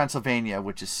Hotel Transylvania,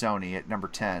 which is Sony at number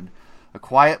 10. A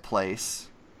Quiet Place,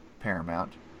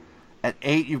 Paramount. At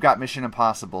 8, you've got Mission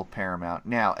Impossible, Paramount.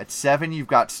 Now, at 7, you've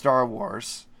got Star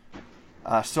Wars,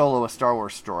 Solo, a Star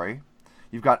Wars story.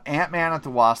 You've got Ant-Man and the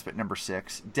Wasp at number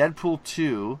 6. Deadpool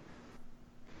 2,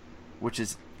 which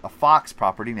is a Fox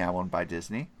property now owned by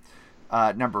Disney,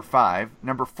 number 5.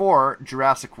 Number 4,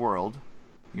 Jurassic World,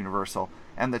 Universal.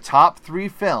 And the top 3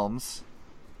 films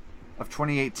of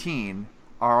 2018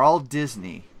 are all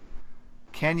Disney.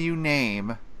 Can you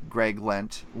name, Greg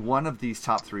Lent, one of these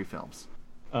top 3 films?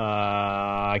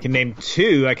 I can name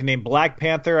 2. I can name Black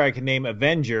Panther. I can name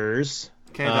Avengers.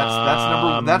 Okay,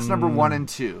 that's number 1 and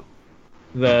 2.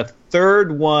 The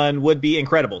third one would be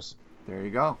Incredibles. There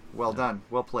you go. Well done.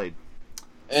 Well played.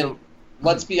 And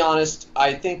let's be honest,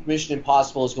 I think Mission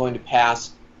Impossible is going to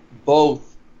pass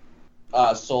both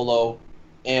Solo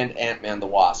and Ant-Man the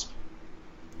Wasp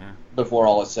before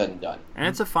all is said and done. And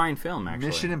it's a fine film, actually.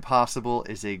 Hmission Impossible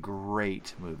is a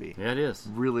great movie. Yeah, it is.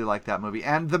 Really like that movie.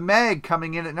 And The Meg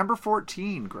coming in at number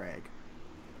 14, Greg.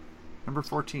 Number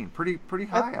 14. Pretty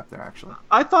high up there, actually.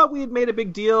 I thought we had made a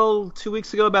big deal 2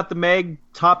 weeks ago about the Meg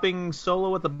topping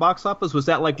Solo at the box office. Was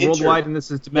that like worldwide and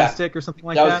this is domestic or something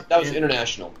like that? That was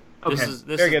international. Okay. This is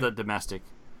the domestic.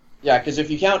 Yeah, because if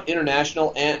you count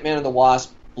international, Ant-Man and the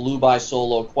Wasp blew by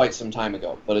Solo quite some time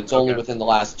ago, but it's only within the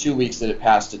last 2 weeks that it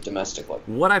passed it domestically.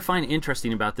 What I find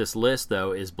interesting about this list,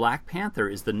 though, is Black Panther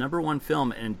is the number 1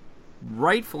 film, and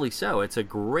rightfully so. It's a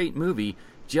great movie.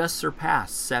 Just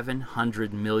surpassed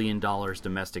 $700 million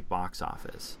domestic box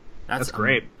office. That's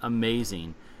great.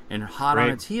 Amazing. And hot on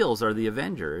its heels are the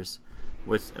Avengers,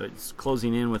 with it's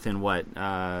closing in within what?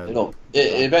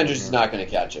 Avengers is not going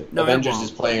to catch it. No, Avengers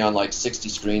is playing on like 60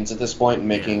 screens at this point and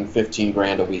making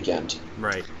 $15,000 a weekend.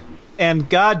 Right. And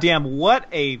goddamn, what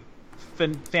a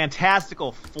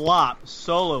fantastical flop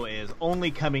Solo is,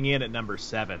 only coming in at number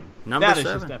 7. That is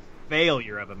just a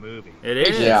failure of a movie. It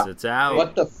is. Yeah. It's out.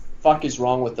 What the fuck is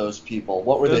wrong with those people?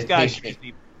 What were those they guys thinking? should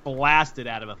be blasted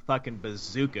out of a fucking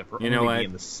bazooka for only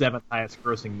being the 7th highest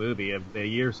grossing movie of the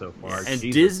year so far. And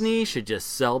Jesus. Disney should just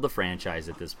sell the franchise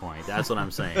at this point. That's what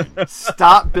I'm saying.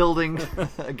 Stop building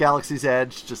Galaxy's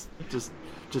Edge. Just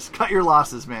cut your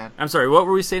losses, man. I'm sorry, what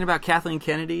were we saying about Kathleen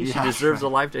Kennedy? She Yeah, deserves a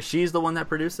lifetime. She's the one that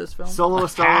produced this film? Solo, a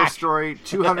Star Wars story,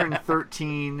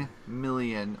 $213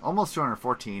 million, almost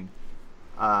 $214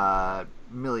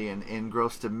 million in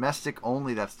gross domestic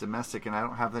only. That's domestic, and I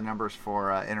don't have the numbers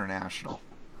for international.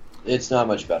 It's not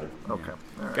much better. Okay,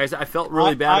 right. Guys, I felt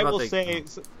really bad about I will say,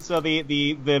 so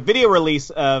the video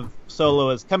release of Solo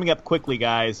is coming up quickly,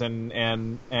 guys, and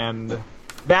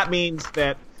that means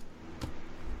that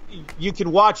you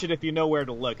can watch it if you know where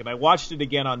to look. And I watched it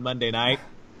again on Monday night.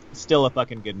 Still a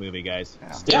fucking good movie, guys.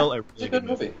 Yeah. Still a really good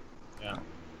movie. Yeah.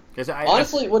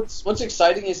 Honestly, what's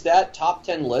exciting is that top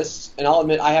 10 lists, and I'll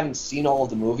admit I haven't seen all of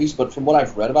the movies, but from what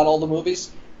I've read about all the movies,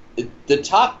 the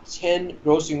top 10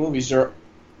 grossing movies are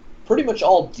pretty much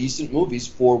all decent movies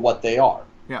for what they are.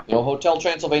 Yeah. You know, Hotel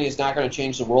Transylvania is not going to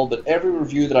change the world, but every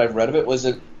review that I've read of it was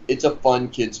that it's a fun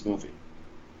kids movie.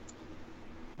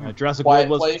 Jurassic World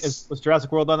was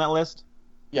Jurassic World on that list?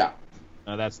 Yeah.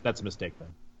 No, that's a mistake then.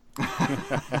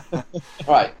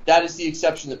 All right, that is the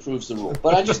exception that proves the rule.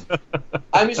 But I'm just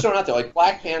throwing out there, like,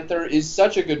 Black Panther is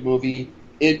such a good movie.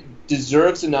 It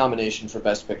deserves a nomination for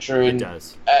Best Picture. And it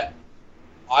does.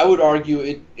 I would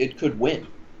argue it could win.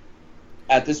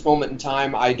 At this moment in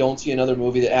time, I don't see another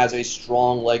movie that has a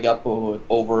strong leg up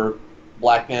over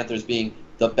Black Panther as being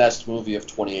the best movie of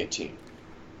 2018.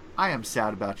 I am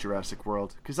sad about Jurassic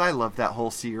World because I love that whole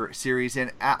series,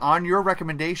 and on your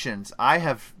recommendations, I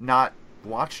have not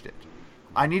watched it.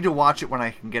 I need to watch it when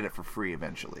I can get it for free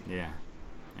eventually. Yeah.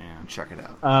 And check it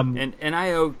out. And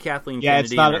I owe Kathleen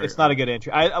Kennedy. Yeah, it's not a good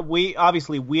entry. We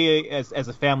as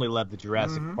a family love the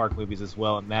Jurassic Park movies as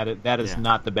well, and that is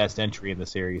not the best entry in the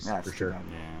series for sure.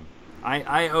 Yeah.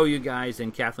 I owe you guys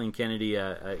and Kathleen Kennedy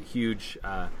a huge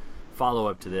follow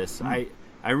up to this.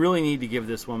 I really need to give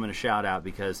this woman a shout out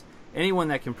because anyone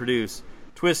that can produce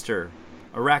Twister,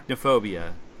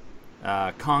 Arachnophobia,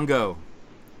 Congo,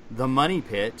 The Money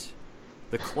Pit,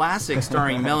 the classic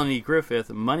starring Melanie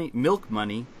Griffith, Milk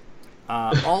Money,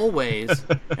 Always,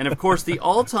 and of course the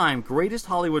all-time greatest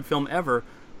Hollywood film ever,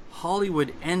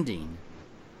 Hollywood Ending.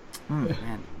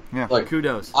 Man, Yeah. Look,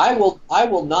 kudos. I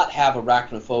will not have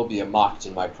arachnophobia mocked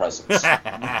in my presence.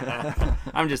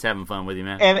 I'm just having fun with you,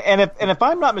 man. And if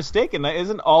I'm not mistaken, that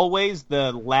isn't always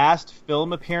the last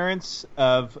film appearance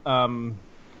of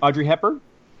Audrey Hepburn.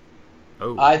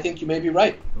 Oh, I think you may be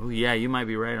right. Oh yeah, you might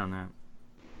be right on that.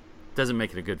 Doesn't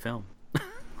make it a good film.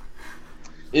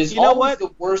 Is Always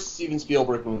the worst Steven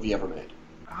Spielberg movie ever made?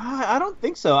 I don't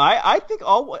think so. I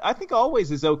think Always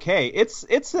is okay.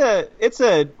 It's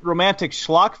a romantic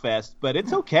schlockfest, but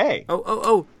it's okay.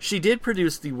 Oh! She did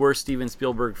produce the worst Steven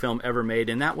Spielberg film ever made,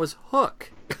 and that was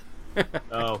Hook.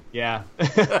 Oh yeah,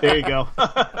 there you go.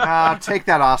 Take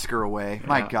that Oscar away.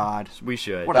 My God, we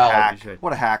should. What a hack!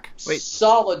 What a hack! Wait,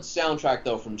 solid soundtrack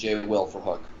though from Jay Will for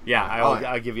Hook. Yeah,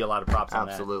 I'll give you a lot of props on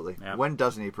that. Absolutely. Yeah. When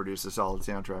doesn't he produce a solid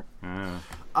soundtrack?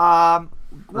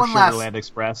 One last Sugarland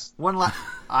Express.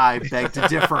 I beg to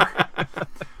differ.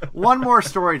 One more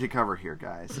story to cover here,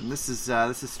 guys, and this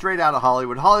is straight out of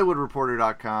Hollywood.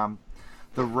 HollywoodReporter.com.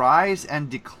 The rise and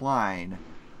decline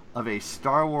of a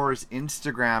Star Wars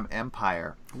Instagram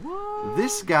empire. What?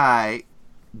 This guy,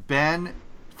 Ben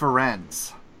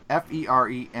Ferencz,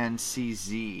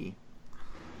 Ferencz,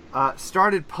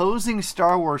 started posing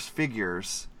Star Wars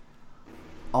figures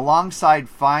alongside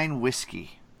fine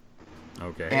whiskey.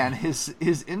 Okay. And his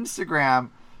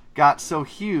Instagram got so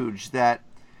huge that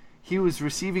he was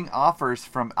receiving offers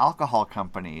from alcohol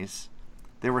companies.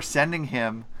 They were sending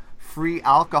him free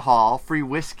alcohol, free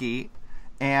whiskey,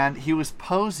 and he was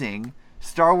posing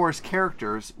Star Wars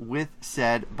characters with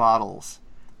said bottles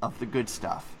of the good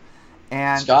stuff.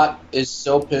 And Scott is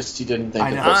so pissed he didn't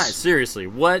think of this. Seriously,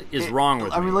 what is wrong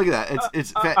with me? I mean, look at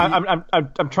that.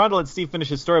 I'm trying to let Steve finish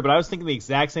his story, but I was thinking the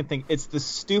exact same thing. It's the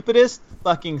stupidest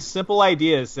fucking simple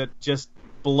ideas that just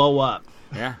blow up.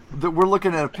 Yeah. We're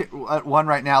looking at one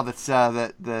right now that's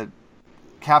that the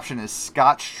caption is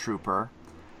Scotch Trooper,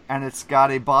 and it's got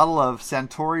a bottle of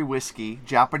Suntory whiskey,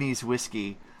 Japanese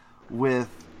whiskey, with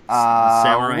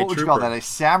what would you call that? A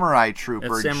samurai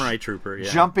trooper. A samurai trooper,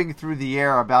 yeah. Jumping through the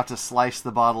air, about to slice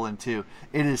the bottle in two.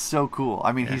 It is so cool.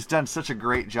 I mean, he's done such a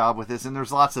great job with this, and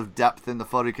there's lots of depth in the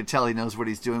photo. You can tell he knows what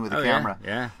he's doing with the camera.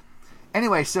 Yeah.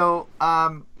 Anyway, so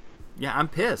yeah, I'm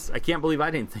pissed. I can't believe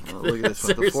I didn't think of this.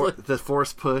 Look at this. The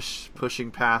force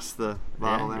pushing past the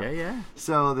bottle there. Yeah.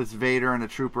 So there's Vader and a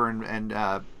trooper,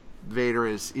 and Vader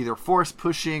is either force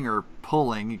pushing or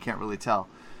pulling. You can't really tell.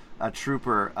 A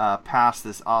trooper past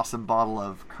this awesome bottle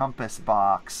of Compass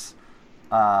Box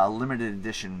limited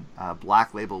edition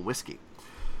black label whiskey.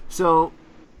 So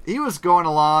he was going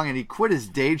along, and he quit his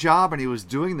day job, and he was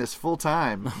doing this full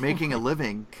time, making a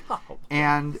living.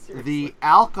 And the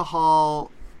alcohol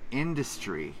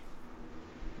industry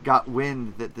got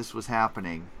wind that this was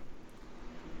happening.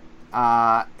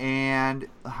 And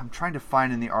I'm trying to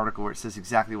find in the article where it says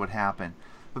exactly what happened.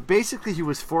 But basically, he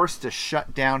was forced to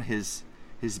shut down his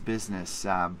business.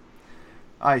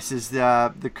 It says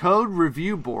the Code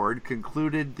Review Board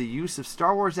concluded the use of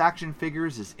Star Wars action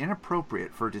figures is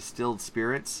inappropriate for distilled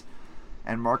spirits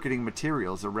and marketing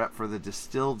materials. A rep for the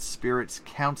Distilled Spirits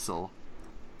Council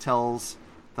tells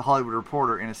The Hollywood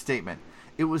Reporter in a statement,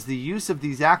 "It was the use of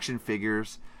these action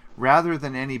figures rather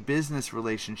than any business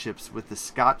relationships with the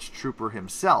Scotch Trooper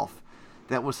himself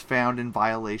that was found in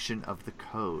violation of the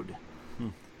code."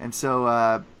 And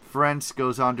so Ferencz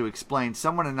goes on to explain,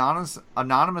 someone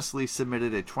anonymously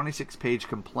submitted a 26-page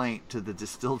complaint to the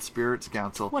Distilled Spirits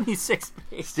Council. 26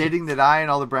 pages. Stating that I and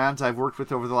all the brands I've worked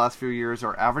with over the last few years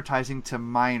are advertising to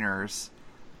minors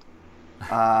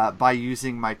by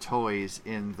using my toys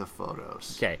in the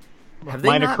photos. Okay.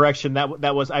 Minor correction,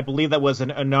 that was, I believe that was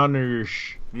an anonymous.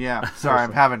 Yeah, sorry,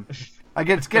 I'm having...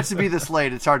 It gets to be this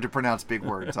late, it's hard to pronounce big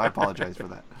words. I apologize for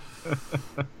that.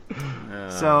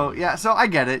 So I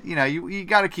get it. You know, you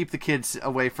got to keep the kids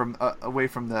away from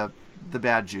the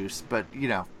bad juice. But you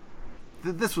know,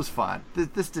 this was fun.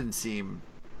 This didn't seem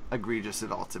egregious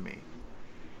at all to me.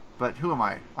 But who am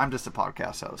I? I'm just a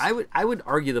podcast host. I would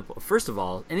argue that, first of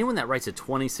all, anyone that writes a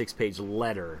 26-page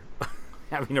letter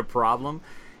having a problem,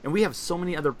 and we have so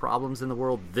many other problems in the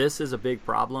world, this is a big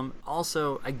problem.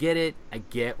 Also, I get it. I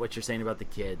get what you're saying about the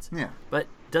kids. Yeah. But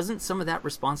doesn't some of that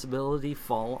responsibility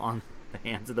fall on the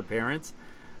hands of the parents?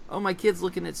 Oh, my kid's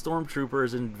looking at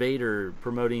stormtroopers and Vader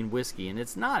promoting whiskey, and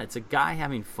it's not. It's a guy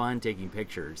having fun taking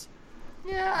pictures.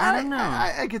 Yeah, I don't know.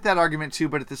 I get that argument too,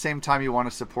 but at the same time, you want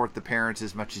to support the parents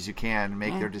as much as you can and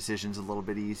make their decisions a little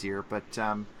bit easier. But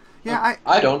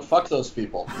I don't fuck those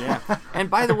people. Yeah. And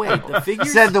by the way, the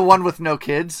figures... Said the one with no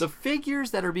kids. The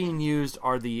figures that are being used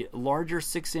are the larger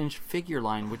 6-inch figure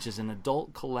line, which is an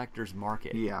adult collector's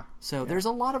market. Yeah. So there's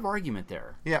a lot of argument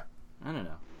there. Yeah. I don't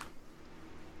know.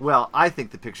 Well, I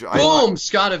think the picture. Boom,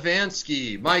 Scott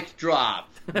Avansky, mic drop.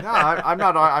 No, I'm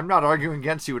not arguing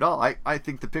against you at all. I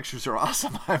think the pictures are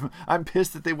awesome. I'm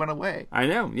pissed that they went away. I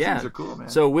know, yeah. Things are cool, man.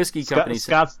 So whiskey company.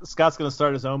 Scott's going to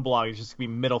start his own blog. It's just going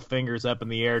to be middle fingers up in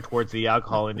the air towards the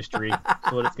alcohol industry.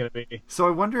 That's what it's going to be. So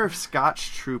I wonder if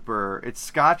Scotch Trooper, it's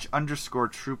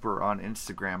Scotch_Trooper on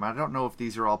Instagram. I don't know if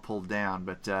these are all pulled down,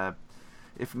 but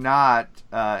if not,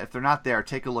 if they're not there,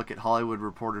 take a look at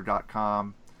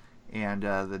HollywoodReporter.com. And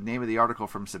the name of the article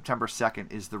from September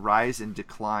 2nd is The Rise and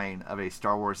Decline of a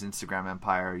Star Wars Instagram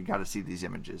Empire. You got to see these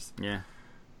images. Yeah.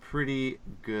 Pretty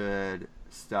good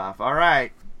stuff. All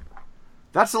right.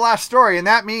 That's the last story, and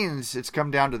that means it's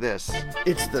come down to this.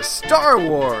 It's the Star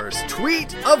Wars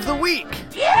Tweet of the Week.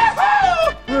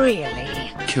 Yahoo!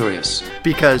 Really? Curious.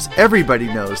 Because everybody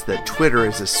knows that Twitter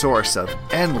is a source of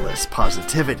endless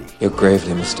positivity. You're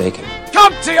gravely mistaken.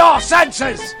 Come to your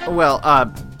senses! Well,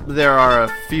 there are a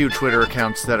few Twitter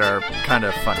accounts that are kind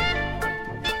of funny.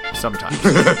 Sometimes.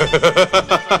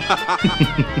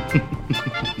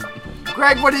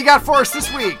 Greg, what do you got for us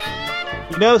this week?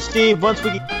 You know, Steve, once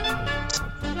we get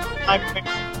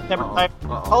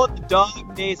call it the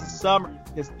dog days of summer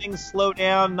because things slow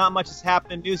down, not much is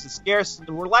happening, news is scarce, and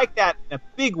we're like that in a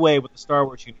big way with the Star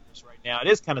Wars universe right now. It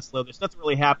is kind of slow. There's nothing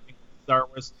really happening with Star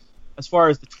Wars as far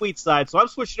as the tweet side, so I'm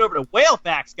switching over to whale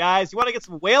facts, guys. You want to get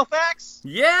some whale facts?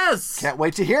 Yes! Can't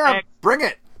wait to hear them. Bring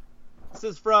it. This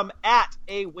is from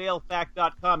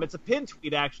 @awhalefact.com. It's a pin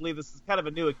tweet, actually. This is kind of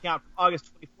a new account from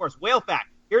August 24th. Whale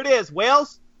fact. Here it is.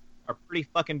 Whales are pretty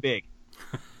fucking big.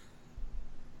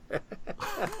 I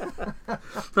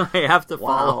have to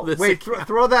follow this. Wait,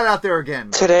 throw that out there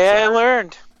again. Today I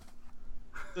learned.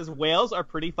 It says whales are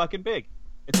pretty fucking big.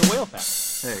 It's a whale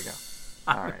fact. There you go.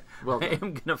 All right. Well, I am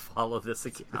going to follow this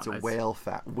account. It's a whale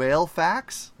fact. Whale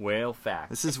facts? Whale fact.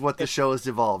 This is what the show has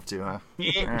evolved to, huh?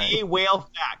 A whale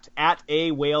fact.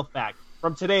 @a whale fact.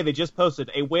 From today, they just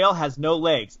posted, a whale has no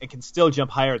legs and can still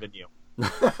jump higher than you.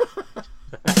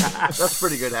 That's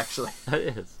pretty good, actually. That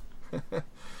is.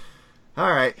 All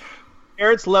right.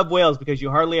 Parents love whales because you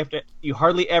hardly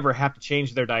ever have to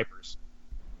change their diapers.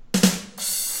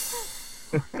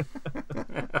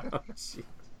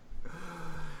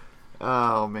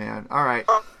 Oh man! All right,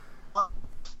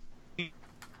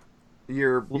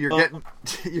 you're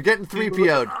getting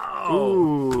 3PO'd.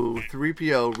 Ooh,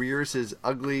 3PO rears his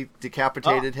ugly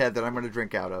decapitated head that I'm going to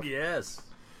drink out of. Yes.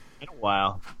 Been a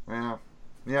while. Yeah.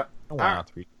 Yep. A while.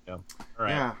 3PO. All right.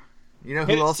 Yeah. You know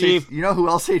who else hates? You know who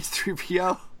else hates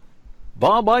 3PO?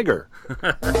 Bob Iger.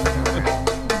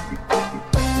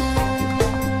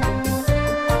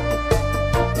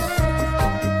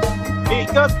 Hey,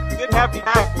 good to have you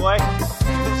back, boy.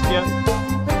 Missed you.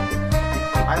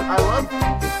 I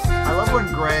love when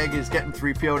Greg is getting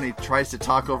 3PO and he tries to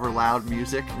talk over loud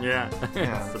music. Yeah,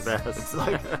 it's the best. It's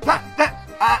like,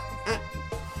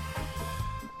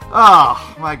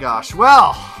 oh my gosh!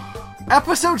 Well,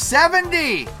 episode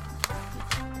 70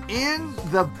 in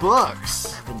the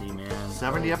books. 70, man.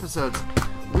 70 episodes.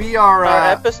 We are.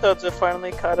 Our episodes have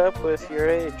finally caught up with your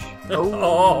age.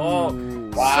 Oh,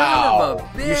 wow! Son of a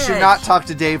bitch. You should not talk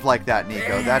to Dave like that,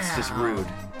 Nico. Yeah. That's just rude.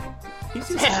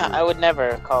 I would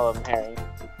never call him Harry.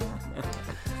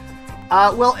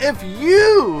 Well, if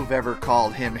you've ever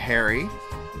called him Harry,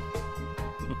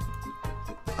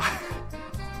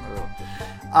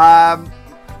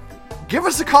 give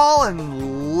us a call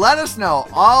and let us know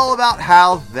all about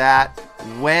how that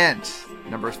went.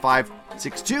 Number is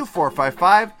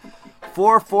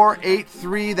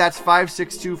 562-455-4483. That's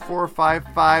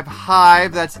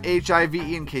 562-455-HIVE. That's HIVE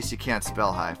in case you can't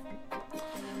spell Hive.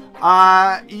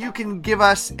 You can give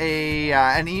us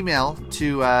an email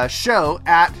to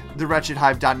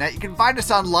show@thewretchedhive.net. You can find us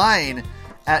online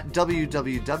at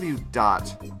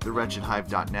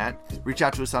www.thewretchedhive.net. Reach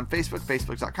out to us on Facebook,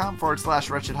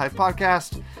 facebook.com/Wretched Hive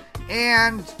Podcast,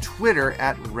 and Twitter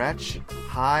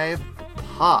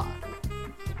 @WretchedHivePod.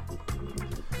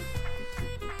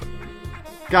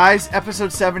 Guys,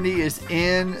 episode 70 is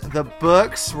in the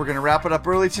books. We're going to wrap it up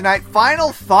early tonight.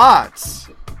 Final thoughts.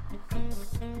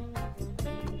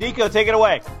 Nico, take it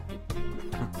away.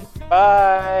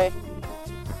 Bye.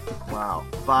 Wow,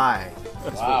 bye.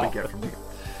 That's Wow. what we get from you.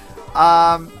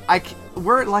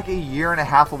 We're like a year and a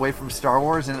half away from Star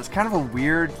Wars, and it's kind of a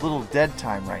weird little dead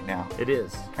time right now. It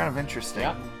is. Kind of interesting.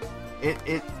 Yeah.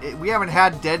 We haven't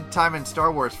had dead time in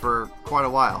Star Wars for quite a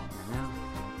while.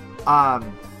 Yeah.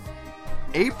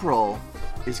 April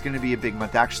is going to be a big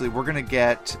month. Actually, we're going to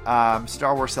get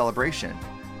Star Wars Celebration.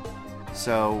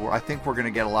 So I think we're going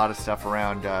to get a lot of stuff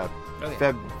around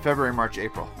February, March,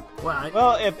 April.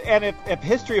 Well, if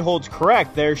history holds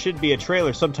correct, there should be a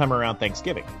trailer sometime around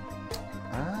Thanksgiving.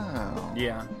 Ah.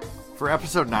 Yeah. For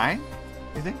episode 9,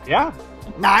 you think? Yeah.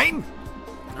 9?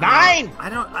 9!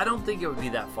 I don't think it would be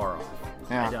that far off.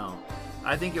 Yeah. I don't.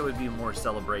 I think it would be more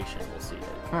celebration. We'll see it.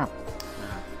 Huh.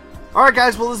 All right,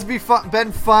 guys. Well, this has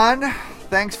been fun.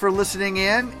 Thanks for listening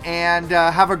in, and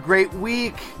have a great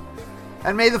week.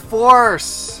 And may the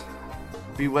Force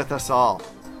be with us all.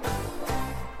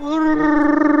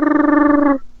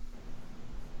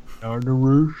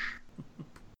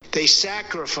 They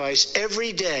sacrifice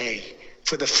every day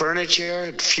for the furniture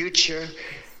and future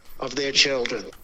of their children.